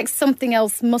 It feels like something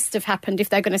else must have happened if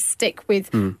they're going to stick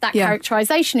with that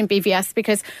characterisation in BVS,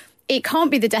 because it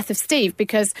can't be the death of Steve,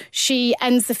 because she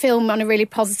ends the film on a really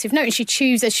positive note,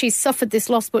 and she's suffered this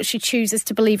loss, but she chooses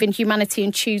to believe in humanity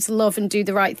and choose love and do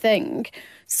the right thing.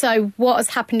 So what has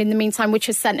happened in the meantime, which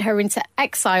has sent her into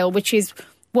exile, which is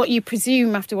what you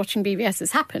presume after watching BVS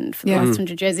has happened for the last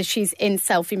 100 years, is she's in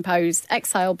self-imposed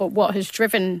exile. But what has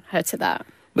driven her to that?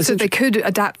 So they could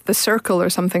adapt The Circle or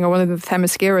something, or one of the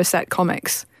Themyscira set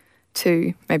comics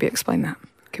to maybe explain that.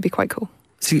 Could be quite cool.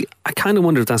 See, I kind of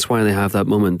wonder if that's why they have that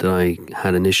moment that I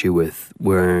had an issue with,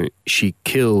 where she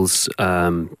kills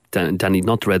Danny,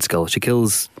 not the Red Skull. She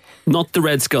kills, not the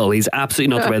Red Skull. He's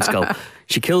absolutely not the Red Skull.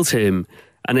 She kills him,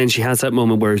 and then she has that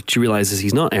moment where she realizes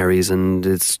he's not Ares, and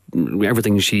it's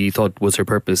everything she thought was her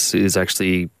purpose is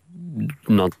actually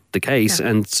not the case. Yeah.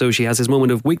 And so she has this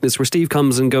moment of weakness where Steve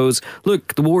comes and goes,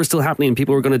 look, the war is still happening,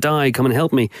 people are going to die, come and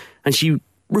help me. And she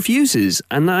refuses,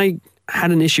 and I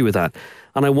had an issue with that.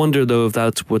 And I wonder, though, if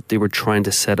that's what they were trying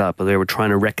to set up, or they were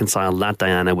trying to reconcile that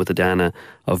Diana with the Diana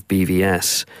of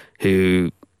BVS,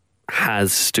 who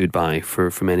has stood by for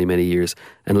many, many years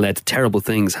and let terrible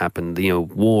things happen,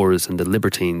 wars and the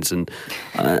libertines and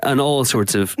all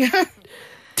sorts of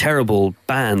terrible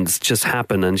bands just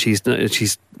happen. And she's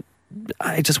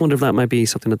I just wonder if that might be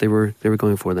something that they were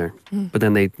going for there. But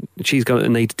then she's got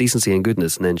innate decency and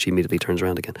goodness, and then she immediately turns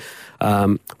around again.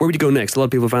 Where would you go next? A lot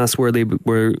of people have asked where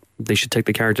they should take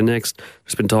the character next.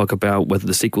 There's been talk about whether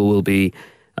the sequel will be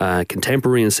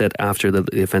contemporary and set after the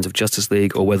events of Justice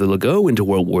League, or whether they'll go into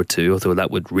World War II, although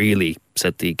that would really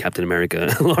set the Captain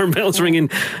America alarm bells ringing.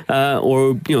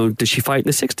 Or does she fight in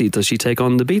the 60s? Does she take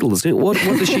on the Beatles? What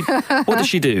does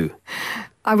she do?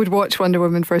 I would watch Wonder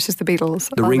Woman versus the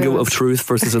Beatles. The Ringo of Truth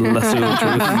versus the Lasso of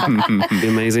Truth. It'd be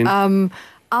amazing.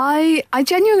 I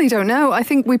genuinely don't know. I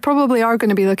think we probably are going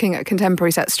to be looking at a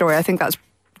contemporary set story. I think that's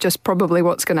just probably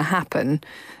what's going to happen.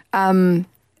 And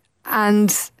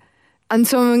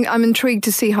so I'm intrigued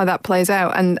to see how that plays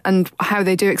out and how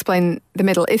they do explain the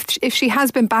middle. If she has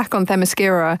been back on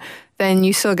Themyscira, then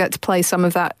you still get to play some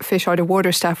of that fish out of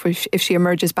water stuff if she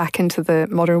emerges back into the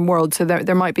modern world. So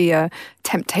there might be a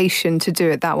temptation to do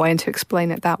it that way and to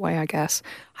explain it that way, I guess.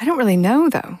 I don't really know,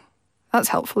 though. That's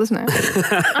helpful, isn't it?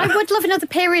 I would love another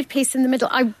period piece in the middle,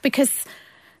 because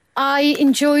I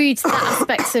enjoyed that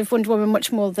aspect of Wonder Woman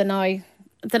much more than I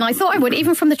thought I would.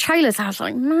 Even from the trailers, I was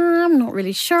like, I'm not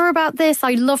really sure about this.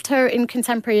 I loved her in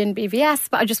contemporary and BVS,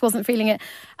 but I just wasn't feeling it.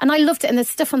 And I loved it. And the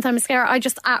stuff on Themyscira, I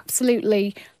just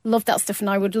absolutely loved that stuff, and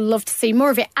I would love to see more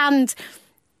of it. And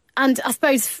I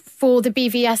suppose for the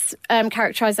BVS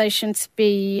characterisation to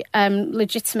be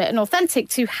legitimate and authentic,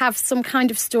 to have some kind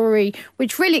of story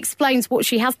which really explains what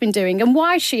she has been doing and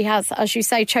why she has, as you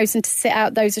say, chosen to sit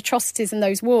out those atrocities and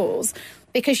those wars.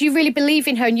 Because you really believe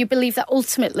in her, and you believe that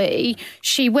ultimately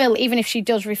she will, even if she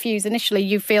does refuse initially,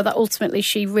 you feel that ultimately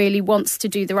she really wants to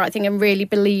do the right thing and really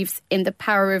believes in the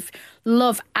power of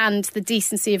love and the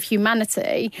decency of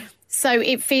humanity. So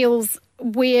it feels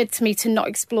weird to me to not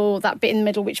explore that bit in the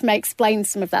middle, which may explain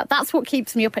some of that. That's what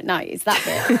keeps me up at night, is that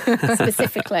bit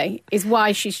specifically, is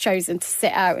why she's chosen to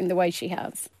sit out in the way she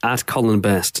has. At Colin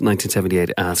Best,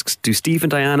 1978, asks, do Steve and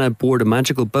Diana board a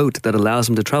magical boat that allows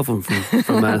them to travel from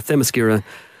Themyscira,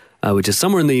 which is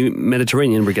somewhere in the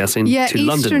Mediterranean, we're guessing, to London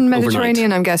overnight? Eastern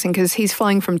Mediterranean, I'm guessing, because he's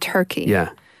flying from Turkey. Yeah,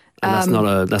 and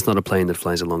that's not a plane that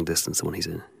flies a long distance, the one he's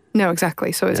in. No,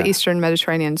 exactly. So it's Eastern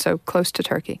Mediterranean, so close to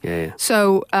Turkey. Yeah.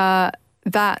 So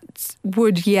that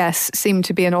would, yes, seem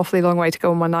to be an awfully long way to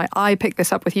go in one night. I picked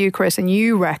this up with you, Chris, and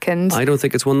you reckoned... I don't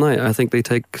think it's one night. I think they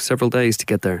take several days to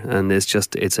get there, and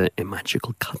it's a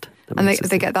magical cut. And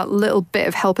they get that little bit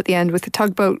of help at the end with the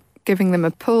tugboat giving them a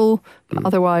pull. But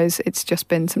otherwise, it's just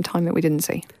been some time that we didn't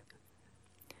see.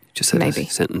 Just said a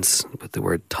sentence with the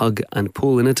word tug and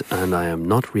pull in it, and I am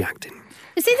not reacting.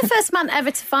 Is he the first man ever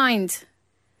to find?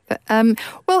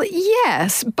 Well,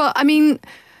 yes, but I mean...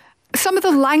 Some of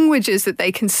the languages that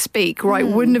they can speak, right,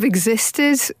 wouldn't have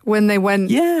existed when they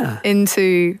went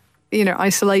into,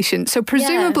 isolation. So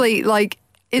presumably,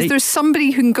 is there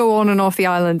somebody who can go on and off the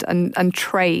island and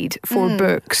trade for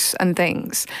books and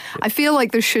things? I feel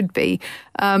like there should be,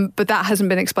 but that hasn't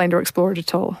been explained or explored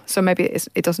at all. So maybe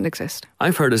it doesn't exist.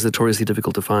 I've heard it's notoriously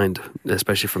difficult to find,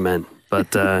 especially for men.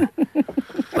 But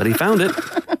but he found it.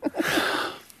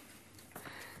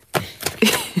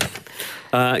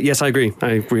 Yes, I agree.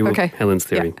 I agree with Helen's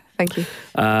theory. Yeah, thank you.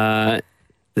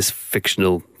 This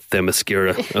fictional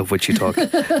Themyscira of which you talk.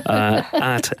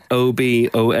 At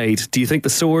OB08, do you think the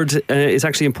sword is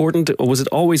actually important, or was it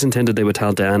always intended they would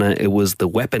tell Diana it was the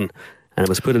weapon and it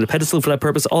was put in a pedestal for that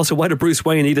purpose? Also, why did Bruce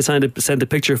Wayne need to send a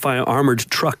picture via armoured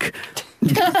truck?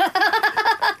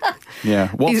 Yeah,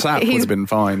 WhatsApp would have been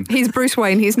fine. He's Bruce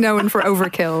Wayne. He's known for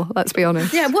overkill, let's be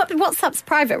honest. Yeah, WhatsApp's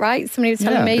private, right? Somebody was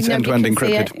telling me. It's end-to-end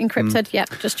encrypted. Encrypted, yeah,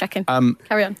 just checking.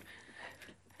 Carry on.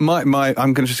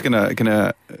 I'm just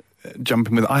gonna jump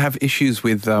in with. I have issues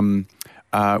with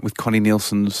Connie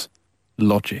Nielsen's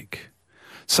logic.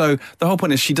 So the whole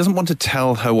point is she doesn't want to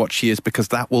tell her what she is because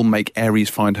that will make Ares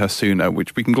find her sooner,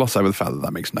 which we can gloss over the fact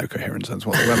that makes no coherent sense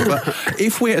whatsoever. But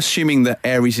if we're assuming that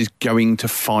Ares is going to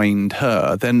find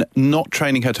her, then not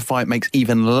training her to fight makes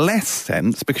even less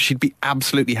sense because she'd be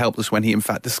absolutely helpless when he in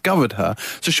fact discovered her.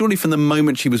 So surely from the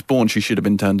moment she was born, she should have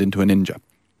been turned into a ninja.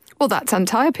 Well, that's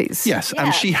Antiope's. Yes,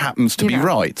 and she happens to be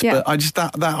right. Yeah. But I just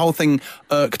that whole thing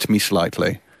irked me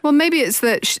slightly. Well, maybe it's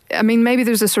that, maybe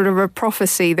there's a sort of a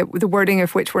prophecy, that the wording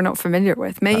of which we're not familiar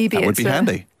with. Maybe that would be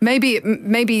handy.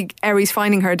 Maybe Ares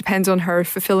finding her depends on her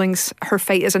fulfilling her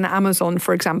fate as an Amazon,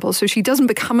 for example. So she doesn't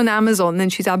become an Amazon,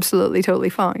 then she's absolutely, totally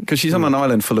fine. Because she's on an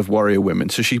island full of warrior women,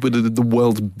 so she would the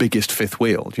world's biggest fifth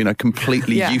wheel,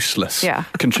 completely useless,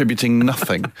 contributing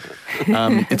nothing.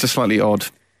 It's a slightly odd...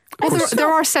 Well, there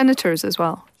are senators as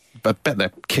well. I bet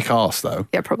they're kick-ass, though.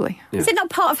 Yeah, probably. Yeah. Is it not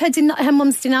part of her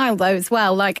mum's denial, though, as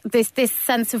well? Like, this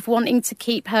sense of wanting to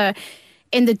keep her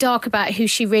in the dark about who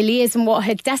she really is and what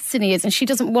her destiny is, and she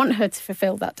doesn't want her to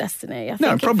fulfil that destiny. I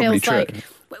think probably it feels true.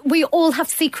 Like we all have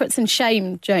secrets and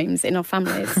shame, James, in our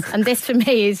families. And this, for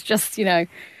me, is just, a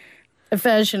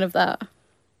version of that.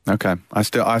 Okay, I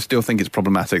still think it's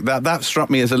problematic. That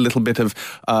struck me as a little bit of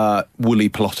woolly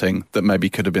plotting that maybe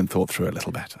could have been thought through a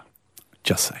little better.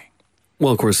 Just saying.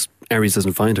 Well, of course, Ares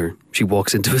doesn't find her. She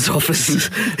walks into his office.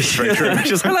 Very true.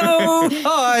 She's hello,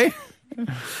 hi.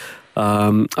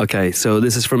 Okay, so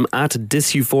this is from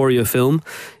 @DisEuphoria Film.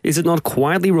 Is it not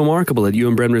quietly remarkable that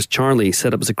Ewan Bremner's Charlie,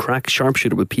 set up as a crack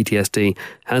sharpshooter with PTSD,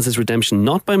 has his redemption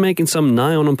not by making some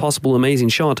nigh on impossible amazing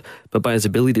shot, but by his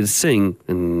ability to sing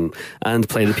and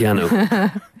play the piano?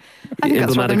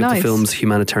 Emblematic of the film's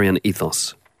humanitarian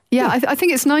ethos. Yeah, I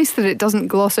think it's nice that it doesn't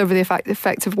gloss over the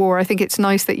effects of war. I think it's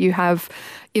nice that you have,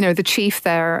 the chief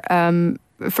there,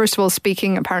 first of all,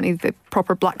 speaking apparently the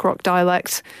proper Blackrock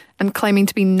dialect and claiming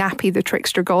to be Nappy the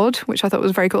trickster god, which I thought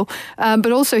was very cool.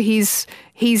 But also he's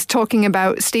talking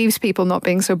about Steve's people not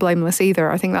being so blameless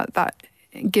either. I think that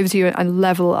gives you a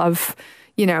level of,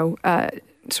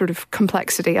 sort of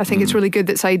complexity. I think it's really good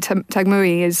that Saeed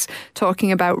Taghmaoui is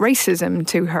talking about racism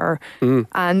to her.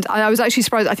 And I was actually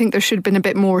surprised. I think there should have been a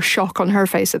bit more shock on her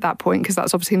face at that point, because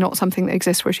that's obviously not something that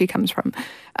exists where she comes from.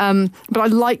 But I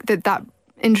like that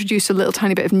introduced a little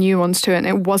tiny bit of nuance to it, and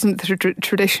it wasn't the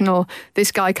traditional,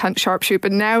 this guy can't sharpshoot,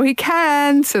 but now he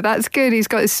can, so that's good. He's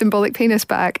got his symbolic penis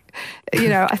back.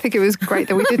 I think it was great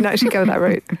that we didn't actually go that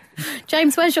route.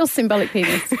 James, where's your symbolic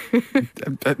penis?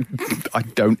 I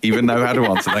don't even know how to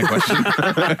answer that question.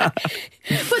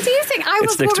 But do you think I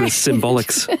was worried? It's next to his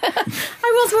symbolics. I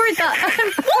was worried that...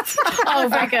 Oh,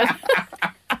 very good.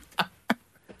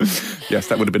 Yes,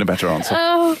 that would have been a better answer.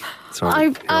 Oh,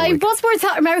 sorry, I was worried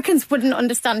that Americans wouldn't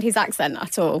understand his accent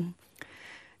at all.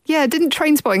 Yeah, didn't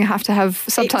Trainspotting have to have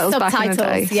subtitles back in the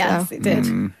day? Yes, so. It did.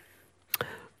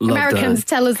 Americans,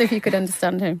 tell us if you could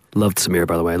understand him. Loved Samir,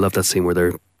 by the way. I love that scene where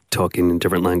they're talking in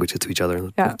different languages to each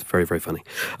other. Yeah. It's very, very funny.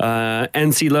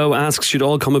 NC Lowe asks, should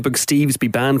all comic book Steves be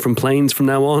banned from planes from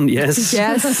now on? Yes.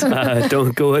 Yes.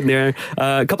 Don't go in there.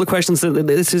 A couple of questions.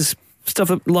 This is stuff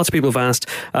that lots of people have asked,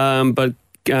 but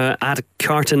at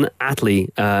Carton Attlee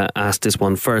asked this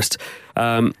one first.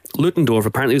 Ludendorff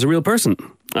apparently is a real person.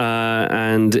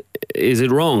 And is it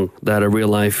wrong that a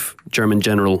real-life German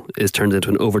general is turned into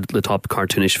an over-the-top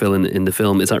cartoonish villain in the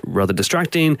film? Is that rather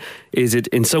distracting? Is it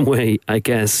in some way, I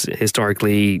guess,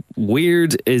 historically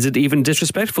weird? Is it even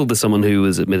disrespectful to someone who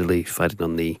is admittedly fighting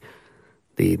on the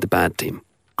bad team?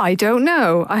 I don't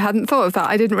know. I hadn't thought of that.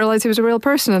 I didn't realise he was a real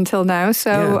person until now.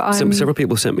 So several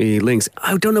people sent me links.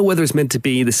 I don't know whether it's meant to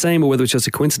be the same or whether it's just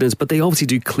a coincidence, but they obviously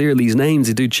do clear these names.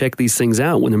 They do check these things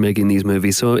out when they're making these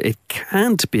movies. So it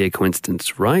can't be a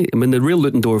coincidence, right? I mean, the real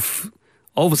Ludendorff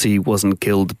obviously wasn't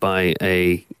killed by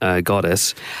a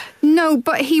goddess. No,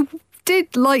 but he did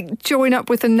join up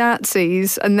with the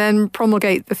Nazis and then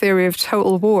promulgate the theory of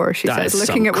total war, she said,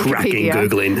 looking at Wikipedia.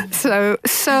 Googling.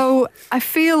 So I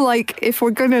feel like if we're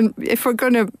gonna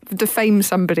defame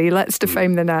somebody, let's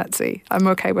defame the Nazi. I'm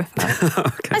okay with that.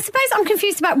 Okay. I suppose I'm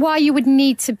confused about why you would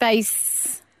need to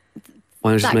base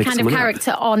that kind of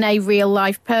character on a real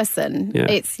life person. Yeah.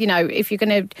 It's, if you're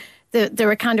going to, there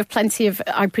are kind of plenty of,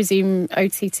 I presume,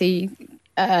 OTT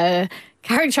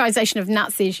characterization of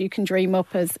Nazis you can dream up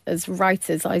as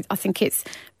writers. I think it's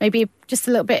maybe just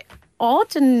a little bit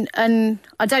odd, and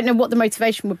I don't know what the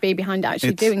motivation would be behind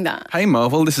actually doing that. Hey,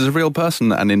 Marvel, this is a real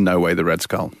person, and in no way the Red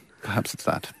Skull. Perhaps it's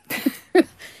that.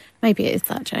 Maybe it is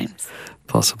that, James.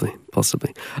 Possibly.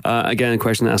 Again, a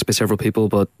question asked by several people,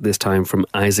 but this time from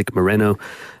Isaac Moreno.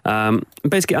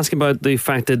 Basically asking about the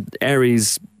fact that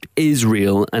Ares is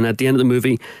real, and at the end of the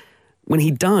movie, when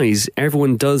he dies,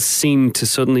 everyone does seem to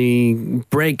suddenly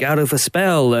break out of a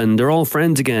spell, and they're all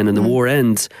friends again, and the war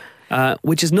ends.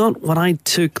 Which is not what I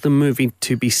took the movie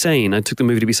to be saying. I took the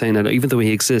movie to be saying that even though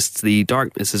he exists, the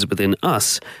darkness is within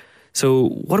us. So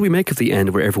what do we make of the end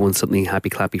where everyone's suddenly happy,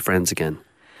 clappy friends again?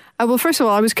 Well, first of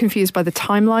all, I was confused by the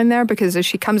timeline there, because as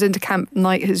she comes into camp,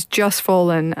 night has just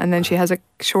fallen, and then she has a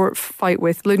short fight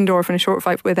with Ludendorff and a short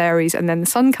fight with Ares, and then the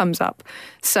sun comes up.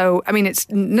 So, I mean, it's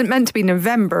meant to be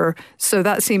November, so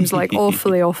that seems like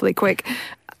awfully quick.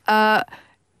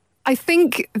 I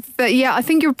think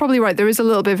you're probably right. There is a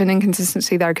little bit of an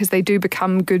inconsistency there, because they do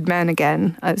become good men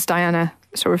again, as Diana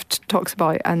sort of talks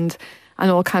about, and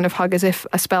all kind of hug as if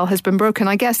a spell has been broken.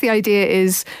 I guess the idea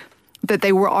is that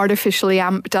they were artificially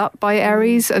amped up by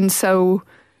Ares, and so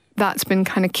that's been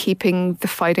kind of keeping the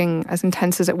fighting as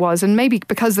intense as it was. And maybe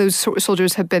because those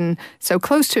soldiers have been so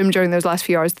close to him during those last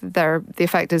few hours, the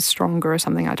effect is stronger or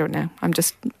something. I don't know. I'm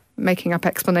just making up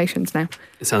explanations now.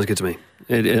 It sounds good to me.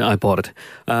 I bought it.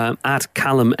 At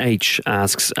Callum H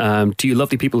asks, do you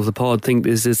lovely people of the pod think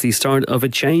this is the start of a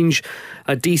change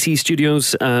at DC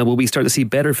Studios? Will we start to see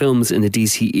better films in the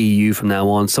DCEU from now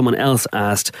on? Someone else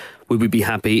asked, would we be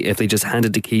happy if they just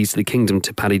handed the keys to the kingdom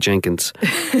to Patty Jenkins?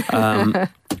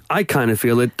 I kind of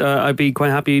feel that I'd be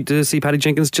quite happy to see Patty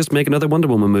Jenkins just make another Wonder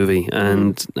Woman movie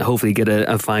and hopefully get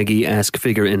a Feige-esque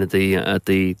figure in at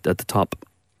the top.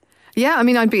 Yeah, I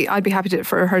mean, I'd be happy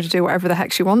for her to do whatever the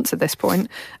heck she wants at this point.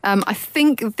 I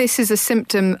think this is a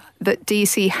symptom that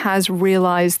DC has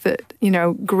realised that,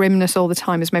 grimness all the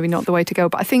time is maybe not the way to go.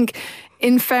 But I think,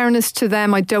 in fairness to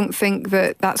them, I don't think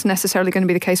that that's necessarily going to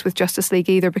be the case with Justice League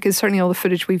either, because certainly all the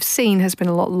footage we've seen has been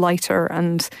a lot lighter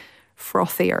and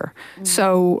frothier.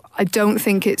 So I don't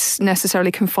think it's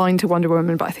necessarily confined to Wonder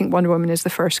Woman, but I think Wonder Woman is the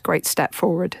first great step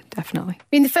forward, definitely. I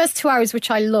mean, the first 2 hours, which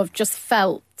I loved, just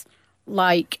felt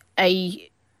like a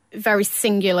very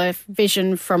singular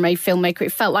vision from a filmmaker.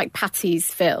 It felt like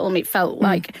Patty's film. It felt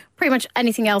like pretty much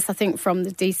anything else, I think, from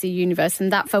the DC universe,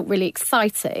 and that felt really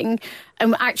exciting.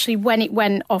 And actually, when it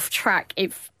went off track,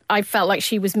 I felt like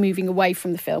she was moving away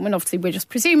from the film. And obviously, we're just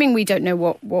presuming. We don't know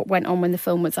what went on when the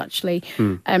film was actually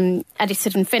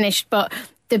edited and finished. But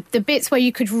the bits where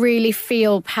you could really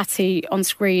feel Patty on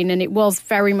screen, and it was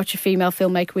very much a female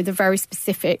filmmaker with a very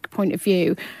specific point of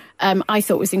view, I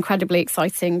thought was incredibly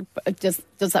exciting. Does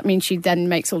that mean she then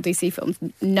makes all DC films?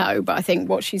 No, but I think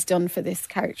what she's done for this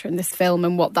character in this film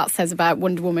and what that says about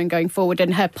Wonder Woman going forward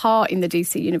and her part in the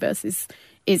DC universe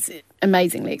is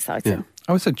amazingly exciting. Yeah.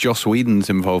 I would say Joss Whedon's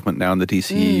involvement now in the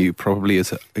DCEU probably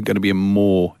is going to be a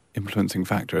more influencing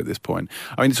factor at this point.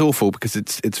 I mean, it's awful because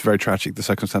it's very tragic, the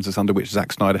circumstances under which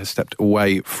Zack Snyder has stepped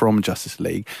away from Justice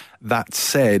League. That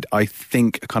said, I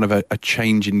think kind of a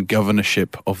change in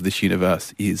governorship of this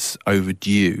universe is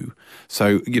overdue.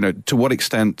 So, to what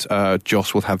extent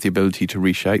Joss will have the ability to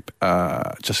reshape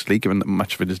Justice League, given that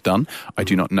much of it is done, I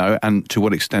do not know. And to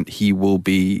what extent he will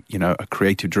be, a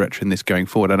creative director in this going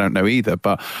forward, I don't know either.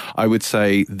 But I would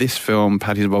say this film,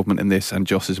 Patty's involvement in this and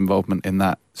Joss's involvement in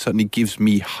that, certainly gives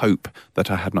me hope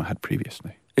that I had not had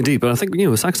previously. Indeed, but I think,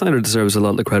 Zack Snyder deserves a lot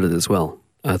of the credit as well.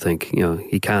 I think,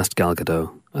 he cast Gal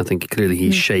Gadot. I think clearly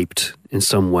he shaped in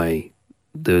some way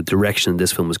the direction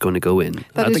this film was going to go in.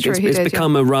 That I is think true, it's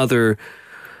become a rather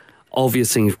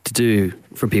obvious thing to do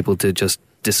for people to just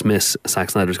dismiss Zack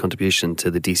Snyder's contribution to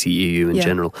the DCEU in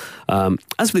general.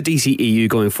 As for the DCEU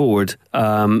going forward,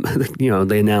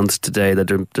 they announced today that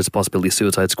there's a possibility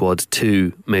Suicide Squad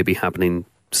 2 may be happening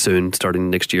soon, starting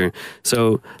next year.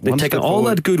 So they've taken all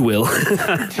that goodwill.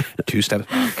 2 steps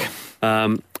back.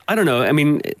 I don't know. I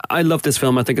mean, I love this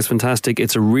film. I think it's fantastic.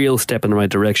 It's a real step in the right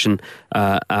direction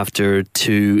after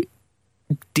 2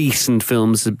 decent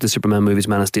films, the Superman movies,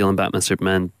 Man of Steel and Batman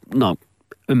Superman, not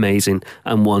amazing,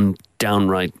 and 1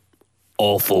 downright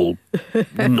awful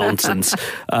nonsense.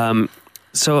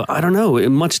 So I don't know.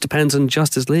 Much depends on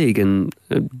Justice League, and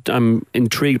I'm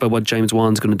intrigued by what James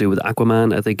Wan's going to do with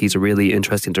Aquaman. I think he's a really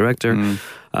interesting director.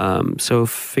 So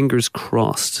fingers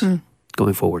crossed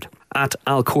going forward. At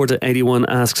Alcorta81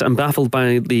 asks, I'm baffled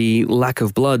by the lack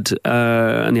of blood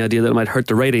and the idea that it might hurt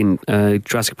the rating.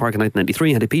 Jurassic Park in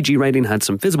 1993 had a PG rating, had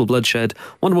some visible bloodshed.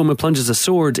 Wonder Woman plunges a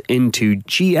sword into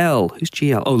GL. Who's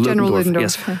GL? Oh, General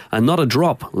Ludendorff. Yes. And not a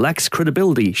drop. Lacks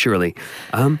credibility, surely.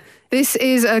 This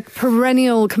is a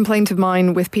perennial complaint of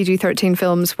mine with PG-13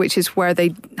 films, which is where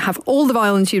they have all the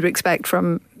violence you'd expect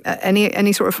from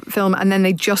any sort of film, and then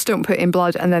they just don't put in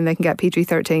blood, and then they can get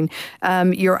PG-13.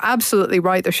 You're absolutely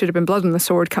right. There should have been blood on the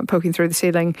sword poking through the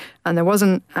ceiling, and there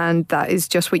wasn't. And that is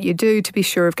just what you do to be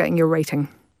sure of getting your rating.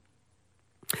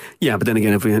 Yeah, but then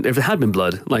again, if it had been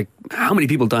blood, like how many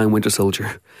people die in Winter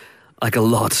Soldier? Like a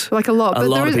lot. But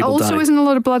there also die. Isn't a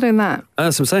lot of blood in that.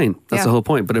 That's what I'm saying. That's the whole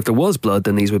point. But if there was blood,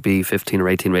 then these would be 15 or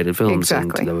 18 rated films.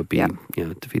 Exactly. And that would be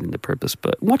defeating the purpose.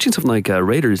 But watching something like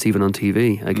Raiders, even on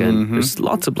TV, again, there's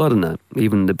lots of blood in that.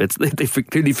 Even the bits they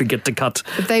clearly forget to cut.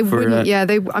 But they wouldn't,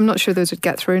 I'm not sure those would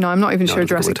get through. No, I'm not even sure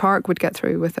Jurassic Park would get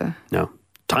through with a... No.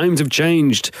 Times have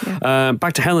changed. Yeah.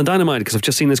 Back to Helen Dynamite, because I've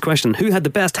just seen this question. Who had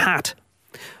the best hat?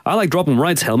 I like Robin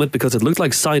Wright's helmet because it looked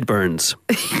like sideburns.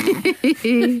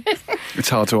 It's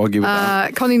hard to argue with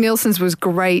that. Connie Nielsen's was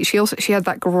great. She had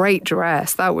that great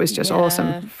dress. That was just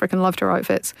awesome. Freaking loved her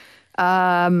outfits.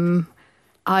 I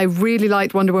really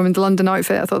liked Wonder Woman's London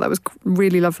outfit. I thought that was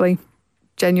really lovely.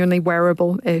 Genuinely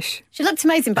wearable-ish. She looked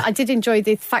amazing, but I did enjoy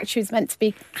the fact she was meant to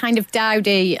be kind of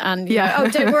dowdy and,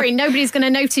 don't worry, nobody's going to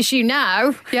notice you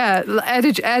now. Yeah,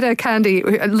 Etta Candy,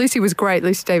 Lucy was great,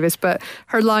 Lucy Davis, but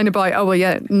her line about,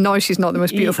 now she's not the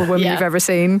most beautiful woman you've ever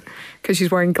seen because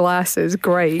she's wearing glasses,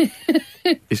 great.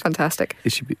 Fantastic.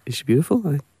 Is she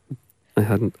beautiful? I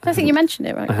hadn't. I think you mentioned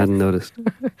it, right? I hadn't noticed.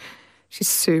 She's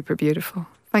super beautiful.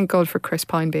 Thank God for Chris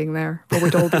Pine being there, or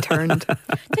we'd all be turned.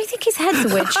 Don't you think his head's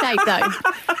a weird shape, though?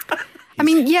 I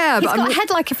mean, yeah, he's got a head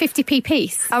like a 50p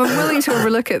piece. I'm willing to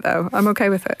overlook it, though. I'm okay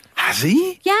with it. Has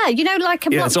he? Yeah, like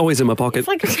a... Yeah, it's always in my pocket. It's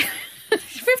like a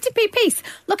 50p piece.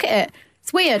 Look at it.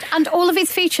 It's weird. And all of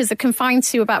his features are confined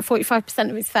to about 45%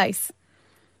 of his face.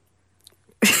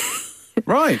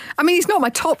 Right. I mean, he's not my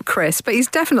top Chris, but he's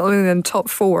definitely in the top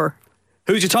 4.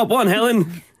 Who's your top one,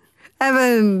 Helen?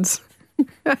 Evans.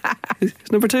 Who's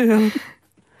number 2, Helen?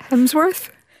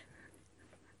 Hemsworth.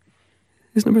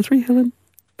 Who's number 3, Helen?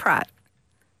 Pratt.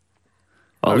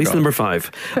 Well, at least number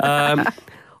 5.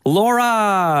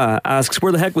 Laura asks,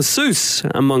 where the heck was Seuss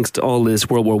amongst all this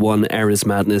World War I era's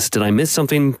madness? Did I miss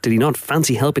something? Did he not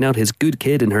fancy helping out his good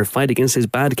kid in her fight against his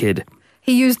bad kid?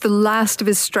 He used the last of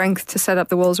his strength to set up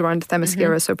the walls around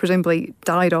Themyscira, so presumably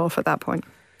died off at that point.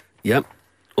 Yep.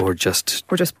 Or just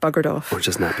buggered off. Or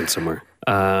just napping somewhere.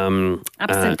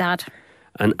 Absent dad.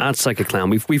 And at Psychic Clown,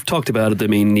 we've talked about it. I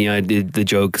mean, the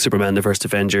joke, Superman, the first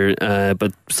Avenger.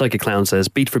 But Psychic Clown says,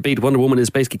 beat for beat, Wonder Woman is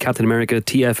basically Captain America,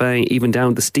 TFA, even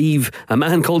down to Steve, a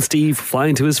man called Steve,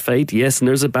 flying to his fate. Yes, and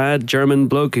there's a bad German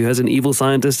bloke who has an evil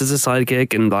scientist as a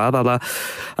sidekick, and blah, blah, blah.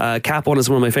 Cap 1 is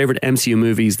one of my favourite MCU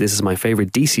movies. This is my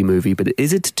favourite DC movie, but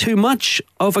is it too much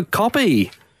of a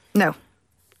copy? No.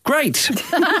 Great.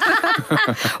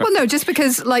 Well, no, just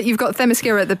because you've got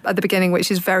Themyscira at the beginning,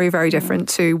 which is very, very different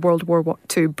to World War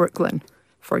II Brooklyn,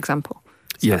 for example.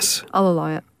 So yes. I'll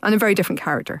allow it. And a very different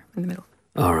character in the middle.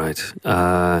 All right.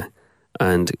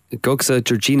 And Goxa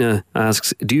Georgina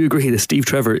asks, do you agree that Steve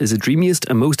Trevor is the dreamiest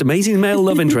and most amazing male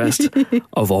love interest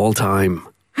of all time?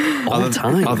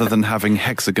 Other than having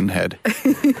hexagon head.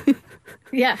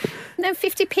 Yeah. No,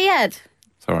 50p head.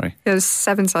 Sorry. There's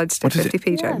 7 sides to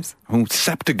 50p, James. Oh,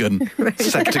 septagon.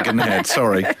 Septagon head,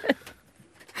 sorry.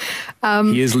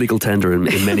 He is legal tender in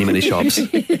many, many shops.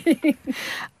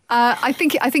 I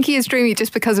think he is dreamy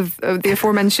just because of the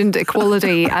aforementioned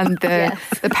equality and the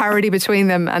parody between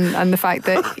them and the fact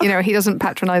that, he doesn't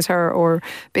patronise her or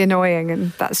be annoying,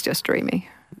 and that's just dreamy.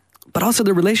 But also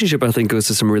the relationship, I think, goes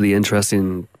to some really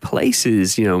interesting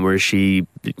places, where she,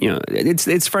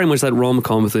 it's very much that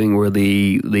rom-com thing where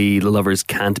the lovers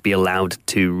can't be allowed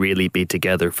to really be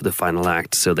together for the final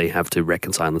act, so they have to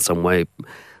reconcile in some way.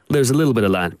 There's a little bit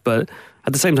of that, but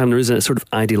at the same time, there is a sort of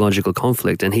ideological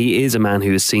conflict, and he is a man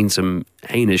who has seen some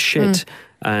heinous shit,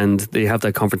 and they have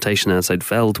that confrontation outside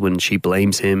Feld when she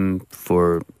blames him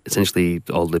for essentially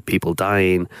all the people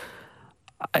dying.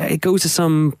 It goes to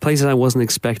some places I wasn't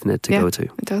expecting it to go to.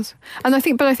 It does. And I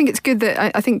think it's good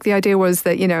that I think the idea was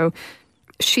that,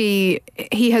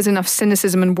 he has enough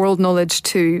cynicism and world knowledge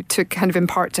to kind of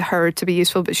impart to her to be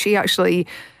useful, but she actually,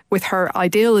 with her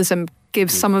idealism,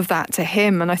 gives some of that to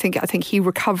him, and I think he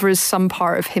recovers some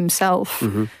part of himself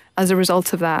as a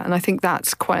result of that, and I think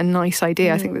that's quite a nice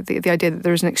idea. I think that the idea that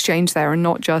there's an exchange there, and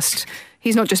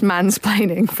he's not just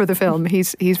mansplaining for the film.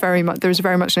 There's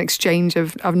very much an exchange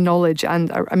of knowledge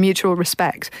and a mutual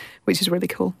respect, which is really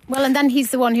cool. Well, and then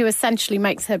he's the one who essentially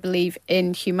makes her believe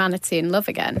in humanity and love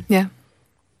again. Yeah.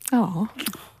 Oh.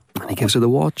 And he gives her the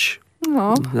watch.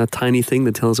 Aww. That tiny thing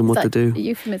that tells him what to do. A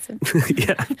euphemism.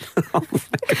 Yeah. Oh my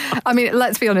God. I mean,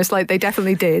 let's be honest, they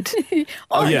definitely did.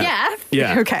 Yeah.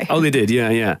 Okay. Oh, they did,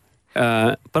 yeah.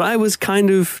 But I was kind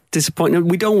of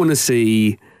disappointed. We don't want to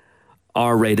see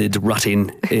R-rated rutting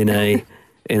in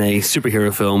in a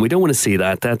superhero film. We don't want to see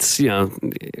that. That's, I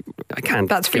can't.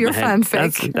 That's for get your my head.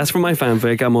 fanfic. That's for my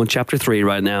fanfic. I'm on chapter 3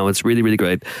 right now. It's really, really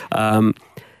great.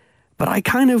 But I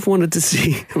kind of wanted to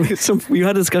see. We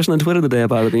had a discussion on Twitter today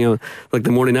about it. Like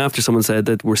the morning after, someone said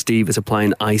that where Steve is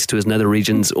applying ice to his nether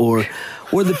regions, or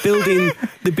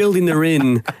the building they're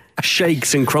in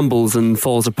shakes and crumbles and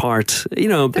falls apart.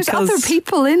 There's because other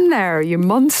people in there, you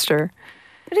monster.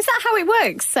 But is that how it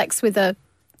works? Sex with a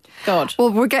god?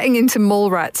 Well, we're getting into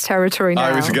mole rats territory now.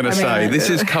 I was going to say,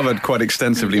 this is covered quite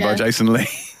extensively by Jason Lee.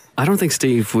 I don't think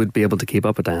Steve would be able to keep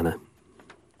up with Diana.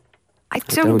 I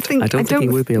don't think he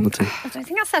would be able to. I don't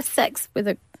think that's have sex with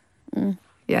a.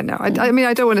 Yeah, no. I mean,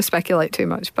 I don't want to speculate too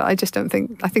much, but I just don't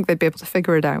think. I think they'd be able to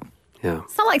figure it out. Yeah.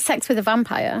 It's not like sex with a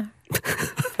vampire. Do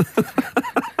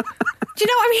you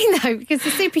know what I mean, though? Because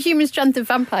the superhuman strength of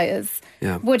vampires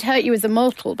would hurt you as a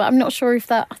mortal, but I'm not sure if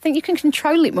that. I think you can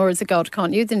control it more as a god,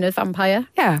 can't you, than a vampire?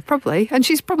 Yeah, probably. And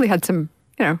she's probably had some,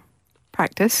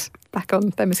 practice back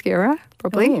on Themyscira,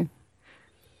 probably. Oh.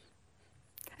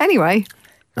 Anyway.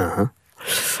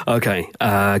 Okay,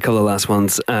 a couple of last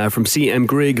ones. From CM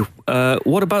Grigg.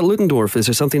 What about Ludendorff? Is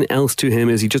there something else to him?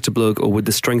 Is he just a bloke, or would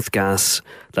the strength gas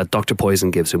that Dr. Poison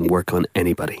gives him work on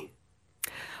anybody?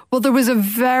 Well, there was a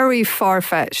very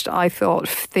far-fetched, I thought,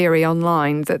 theory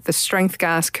online that the strength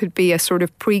gas could be a sort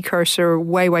of precursor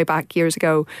way, way back years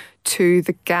ago to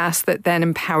the gas that then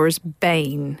empowers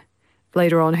Bane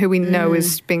later on, who we know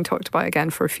is being talked about again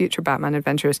for future Batman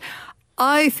adventures.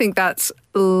 I think that's,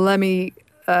 let me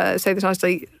say this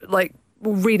honestly, like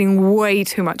reading way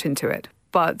too much into it.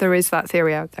 But there is that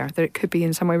theory out there that it could be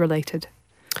in some way related.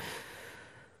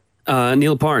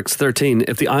 Neil Parks, 13.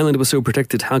 If the island was so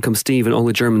protected, how come Steve and all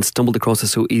the Germans stumbled across it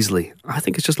so easily? I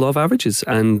think it's just law of averages,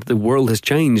 and the world has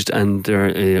changed, and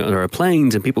there are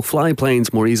planes, and people fly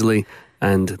planes more easily,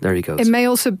 and there he goes. It may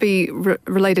also be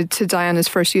related to Diana's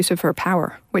first use of her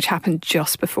power, which happened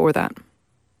just before that.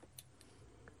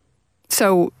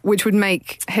 So, which would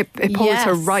make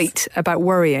Hippolyta right about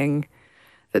worrying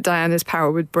that Diana's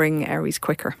power would bring Ares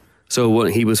quicker. So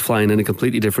he was flying in a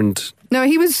completely different No,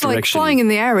 he was direction. like flying in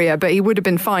the area, but he would have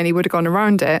been fine. He would have gone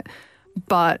around it.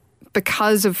 But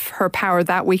because of her power,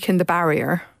 that weakened the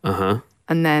barrier.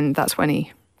 And then that's when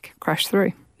he crashed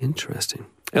through. Interesting.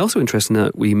 Also interesting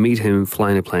that we meet him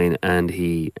flying a plane and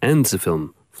he ends the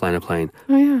film flying a plane.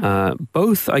 Oh, yeah.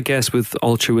 Both, I guess, with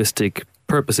altruistic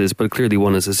purposes, but clearly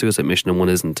one is a suicide mission and one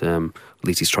isn't. At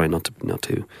least he's trying not to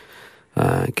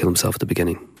kill himself at the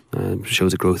beginning.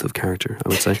 Shows a growth of character, I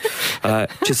would say.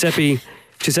 Giuseppe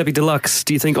Deluxe,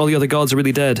 do you think all the other gods are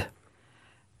really dead?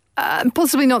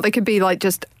 Possibly not. They could be like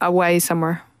just away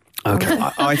somewhere. Okay.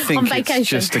 I think it's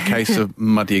just a case of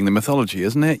muddying the mythology,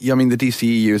 isn't it? I mean, the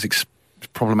DCEU is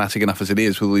problematic enough as it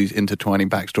is with all these intertwining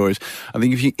backstories. I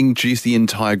think if you introduce the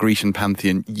entire Grecian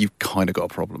pantheon, you've kind of got a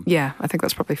problem. Yeah, I think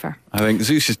that's probably fair. I think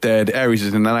Zeus is dead, Ares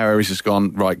is in, now Ares is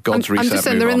gone, right, gods reset. I'm just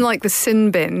saying they're in like the sin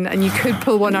bin, and you could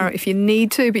pull one out if you need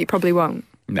to, but you probably won't.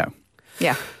 No.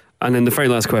 Yeah. And then the very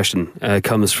last question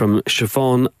comes from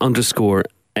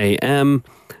Siobhan_AM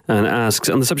and asks,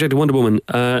 on the subject of Wonder Woman,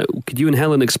 could you and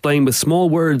Helen explain with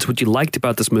small words what you liked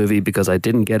about this movie? Because I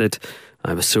didn't get it.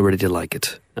 I was so ready to like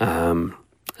it. And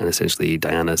essentially,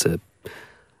 Diana's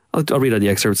I'll read out the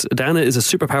excerpts. Diana is a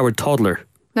superpowered toddler.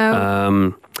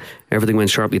 No. Everything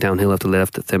went sharply downhill after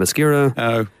left Themyscira.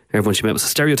 No. Everyone she met was a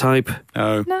stereotype.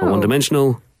 No. No. Or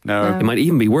one-dimensional. No. It might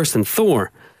even be worse than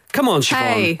Thor. Come on, Siobhan.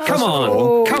 Hey. Come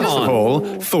on. Come First on. of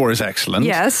all, Thor is excellent.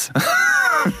 Yes.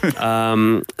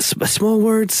 Small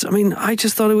words. I mean, I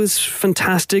just thought it was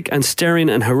fantastic and stirring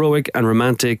and heroic and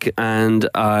romantic and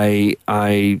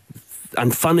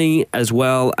and funny as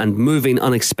well and moving,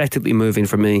 unexpectedly moving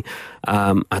for me.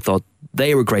 I thought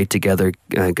they were great together,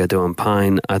 Gadot and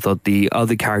Pine. I thought the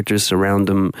other characters around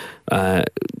them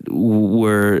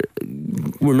were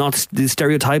not the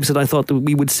stereotypes that I thought that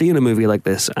we would see in a movie like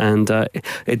this, and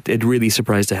it really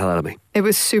surprised the hell out of me. It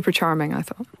was super charming, I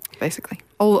thought, basically.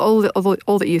 All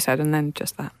that you said, and then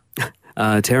just that.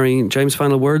 Terry, James,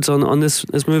 final words on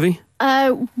this movie?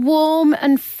 Warm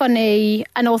and funny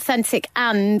and authentic,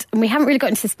 and we haven't really got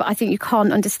into this, but I think you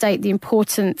can't understate the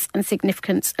importance and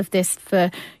significance of this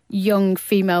for young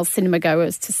female cinema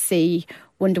goers to see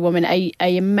Wonder Woman, a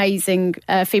amazing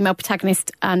female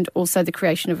protagonist, and also the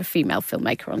creation of a female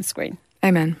filmmaker on screen.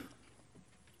 Amen.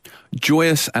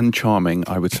 Joyous and charming,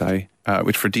 I would say,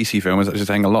 which for a DC film is actually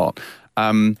saying a lot.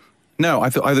 No, I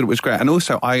thought it was great. And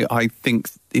also, I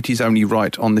think it is only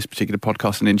right on this particular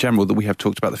podcast and in general that we have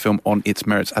talked about the film on its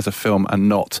merits as a film and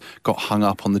not got hung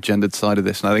up on the gendered side of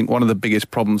this. And I think one of the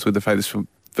biggest problems with the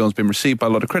film's been received by a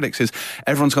lot of critics is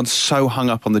everyone's gone so hung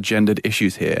up on the gendered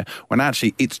issues here, when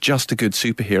actually it's just a good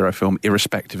superhero film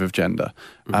irrespective of gender.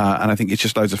 And I think it's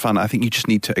just loads of fun. I think you just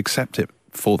need to accept it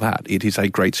for that. It is a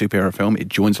great superhero film. It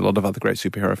joins a lot of other great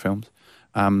superhero films.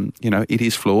 It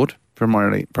is flawed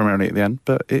primarily at the end,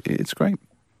 but it's great.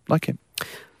 Like it.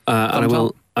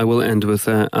 And I will end with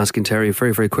asking Terry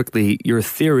very, very quickly your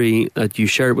theory that you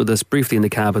shared with us briefly in the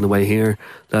cab on the way here,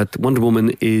 that Wonder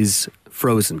Woman is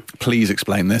frozen. Please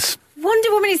explain this.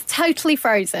 Wonder Woman is totally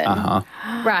frozen.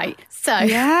 Right. So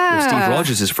Yeah. Steve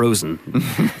Rogers is frozen.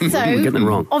 So We're getting it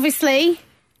wrong. obviously,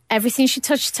 everything she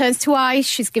touches turns to ice.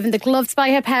 She's given the gloves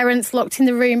by her parents, locked in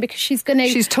the room because she's going to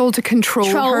She's told to control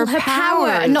her power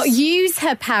and not use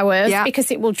her powers Yeah. because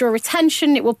it will draw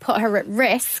attention. It will put her at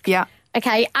risk. Yeah.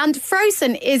 Okay. And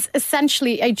Frozen is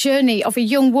essentially a journey of a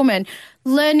young woman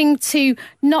learning to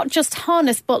not just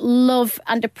harness but love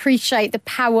and appreciate the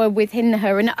power within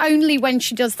her. And only when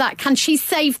she does that can she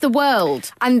save the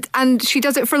world. And she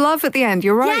does it for love at the end.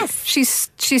 You're right. Yes.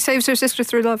 She saves her sister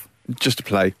through love. Just to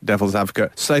play devil's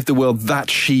advocate, save the world that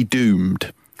she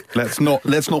doomed. Let's not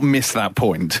miss that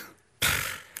point.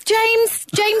 James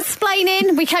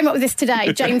splaining. We came up with this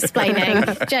today. James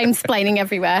splaining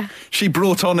everywhere. She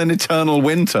brought on an eternal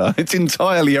winter. It's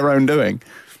entirely her own doing.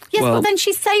 Yes, Well- but then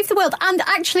she saved the world. And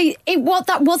actually,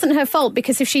 that wasn't her fault,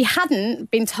 because if she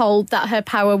hadn't been told that her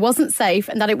power wasn't safe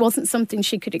and that it wasn't something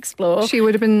she could explore. She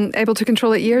would have been able to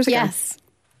control it years ago. Yes.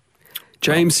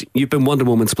 James, you've been Wonder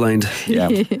Woman explained.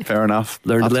 Yeah, fair enough.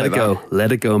 Learn I'll to let take it go. that.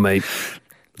 Let it go, mate.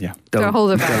 Yeah. Don't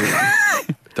hold it back.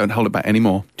 Don't hold it back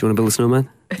anymore. Do you want to build a snowman?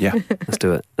 Yeah. Let's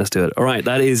do it. All right,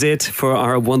 that is it for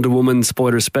our Wonder Woman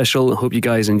spoiler special. Hope you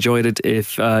guys enjoyed it.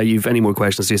 If you've any more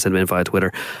questions, do send them in via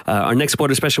Twitter. Our next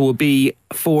spoiler special will be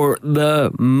for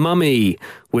The Mummy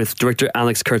with director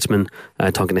Alex Kurtzman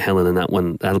talking to Helen in that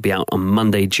one. That'll be out on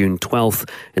Monday, June 12th.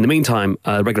 In the meantime,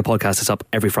 the regular podcast is up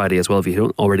every Friday as well. If you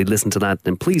don't already listen to that,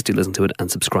 then please do listen to it and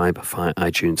subscribe via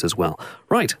iTunes as well.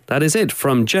 Right, that is it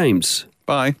from James.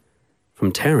 Bye.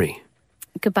 From Terry.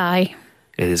 Goodbye.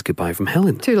 It is goodbye from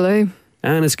Helen. Toodaloo.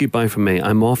 And it's goodbye from me.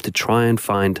 I'm off to try and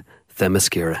find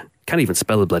Themyscira. Can't even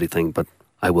spell the bloody thing, but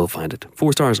I will find it.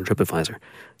 4 stars on TripAdvisor.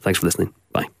 Thanks for listening.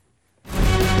 Bye.